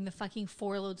doing the fucking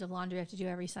 4 loads of laundry I have to do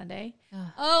every Sunday. Ugh.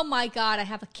 Oh my God. I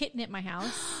have a kitten at my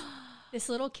house. This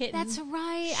little kitten. That's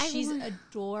right. She's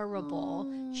adorable.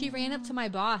 Oh. She ran up to my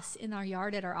boss in our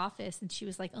yard at our office, and she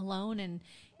was like alone.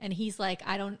 And he's like,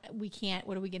 we can't,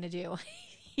 what are we going to do?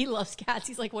 He loves cats.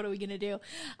 He's like, what are we going to do?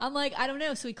 I'm like, I don't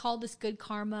know. So we called this Good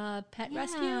Karma Pet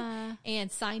Rescue and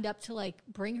signed up to like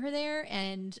bring her there.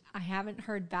 And I haven't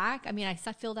heard back. I mean, I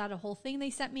filled out a whole thing they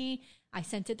sent me. I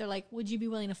sent it. They're like, would you be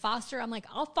willing to foster? I'm like,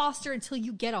 I'll foster until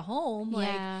you get a home.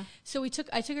 Like, so I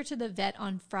took her to the vet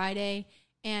on Friday,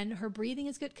 and her breathing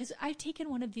is good. Cause I've taken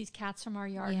one of these cats from our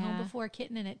yard home before, a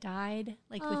kitten, and it died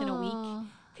like within a week.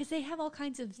 Cause they have all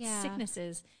kinds of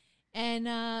sicknesses.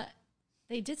 And,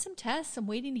 they did some tests. I'm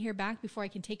waiting to hear back before I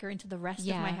can take her into the rest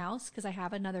of my house, because I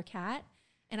have another cat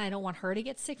and I don't want her to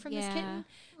get sick from this kitten.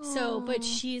 So, but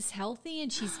she's healthy and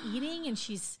she's eating and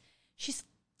she's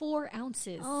 4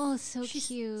 ounces. Oh, so She's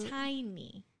cute.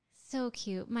 Tiny. So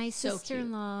cute. My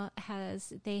sister-in-law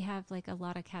they have like a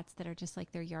lot of cats that are just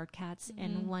like their yard cats. Mm-hmm.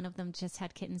 And one of them just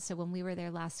had kittens. So when we were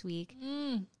there last week,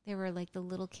 they were like the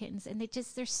little kittens. And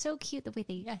they're so cute the way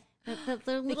they, they're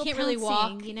little they can't pouncing, really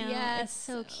walk. You know, it's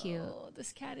so cute. Oh,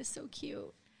 this cat is so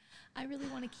cute. I really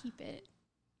want to keep it.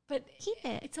 But keep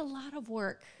it. It's a lot of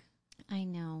work. I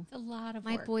know. It's a lot of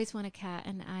work. My boys want a cat.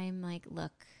 And I'm like,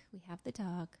 look, we have the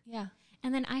dog. Yeah.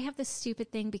 And then I have this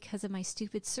stupid thing because of my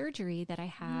stupid surgery that I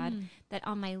had that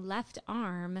on my left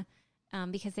arm,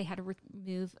 because they had to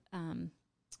remove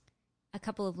a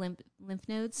couple of lymph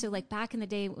nodes. So like back in the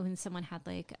day when someone had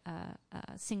like a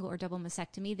single or double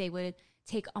mastectomy, they would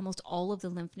take almost all of the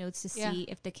lymph nodes to see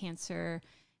if the cancer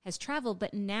has traveled.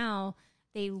 But now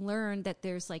they learn that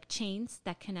there's like chains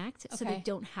that connect, so they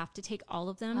don't have to take all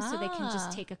of them. So they can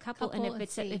just take a couple. And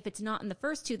if it's not in the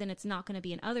first 2, then it's not going to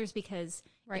be in others because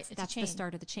that's the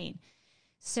start of the chain.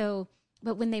 So,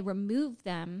 but when they remove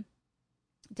them,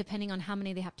 depending on how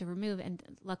many they have to remove, and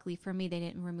luckily for me, they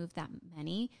didn't remove that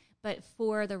many. But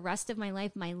for the rest of my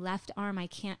life, my left arm, I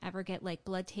can't ever get like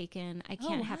blood taken. I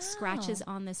can't have scratches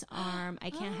on this arm. I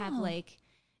can't have like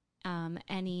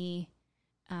any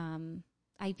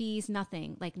IVs,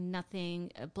 nothing,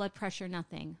 blood pressure,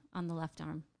 nothing on the left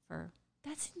arm.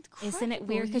 That's incredible. Isn't it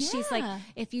weird? Because she's like,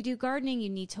 if you do gardening, you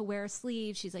need to wear a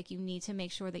sleeve. She's like, you need to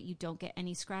make sure that you don't get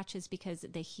any scratches because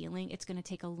the healing, it's going to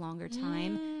take a longer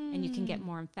time and you can get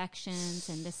more infections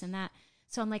and this and that.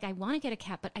 So I'm like, I want to get a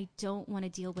cat, but I don't want to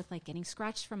deal with like getting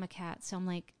scratched from a cat. So I'm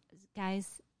like,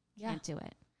 guys, can't do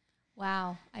it.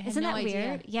 Wow. Isn't that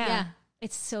weird? Yeah.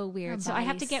 It's so weird. So I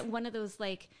have to get one of those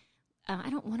like, I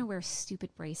don't want to wear a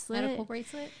stupid bracelet. Medical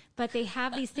bracelet? But they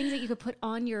have these things that you could put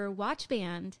on your watch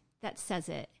band that says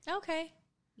it. Okay.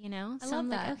 You know? I love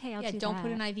that. Like, okay, I'll do that. Don't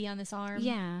put an IV on this arm.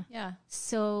 Yeah. Yeah.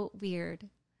 So weird.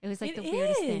 It was like the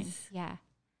weirdest thing. Yeah.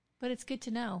 But it's good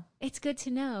to know. It's good to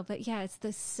know. But yeah,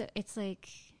 it's like,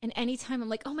 and anytime I'm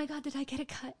like, oh my God, did I get a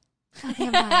cut? Okay,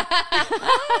 I'm not.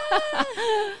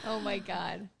 Oh my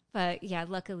God. But yeah,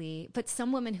 luckily. But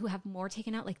some women who have more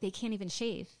taken out, like they can't even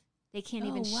shave. They can't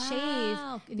even shave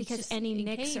because any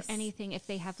nicks or anything if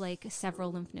they have like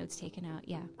several lymph nodes taken out.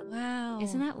 Yeah. Wow.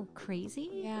 Isn't that crazy?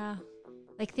 Yeah.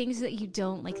 Like things that you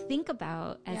don't like think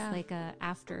about as like a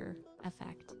after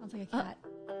effect. Sounds like a cat.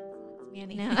 It's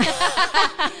Manny. No.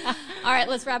 All right,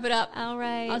 let's wrap it up. All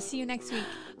right. I'll see you next week.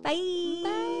 Bye.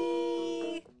 Bye.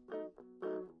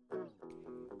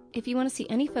 If you want to see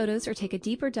any photos or take a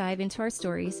deeper dive into our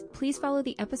stories, please follow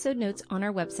the episode notes on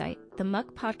our website,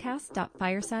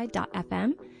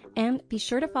 themuckpodcast.fireside.fm, and be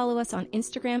sure to follow us on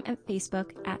Instagram and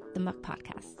Facebook at The Muck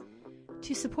Podcast.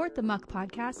 To support The Muck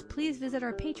Podcast, please visit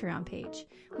our Patreon page.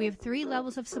 We have 3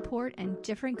 levels of support and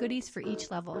different goodies for each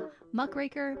level: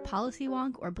 Muckraker, Policy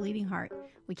Wonk, or Bleeding Heart.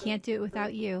 We can't do it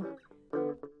without you.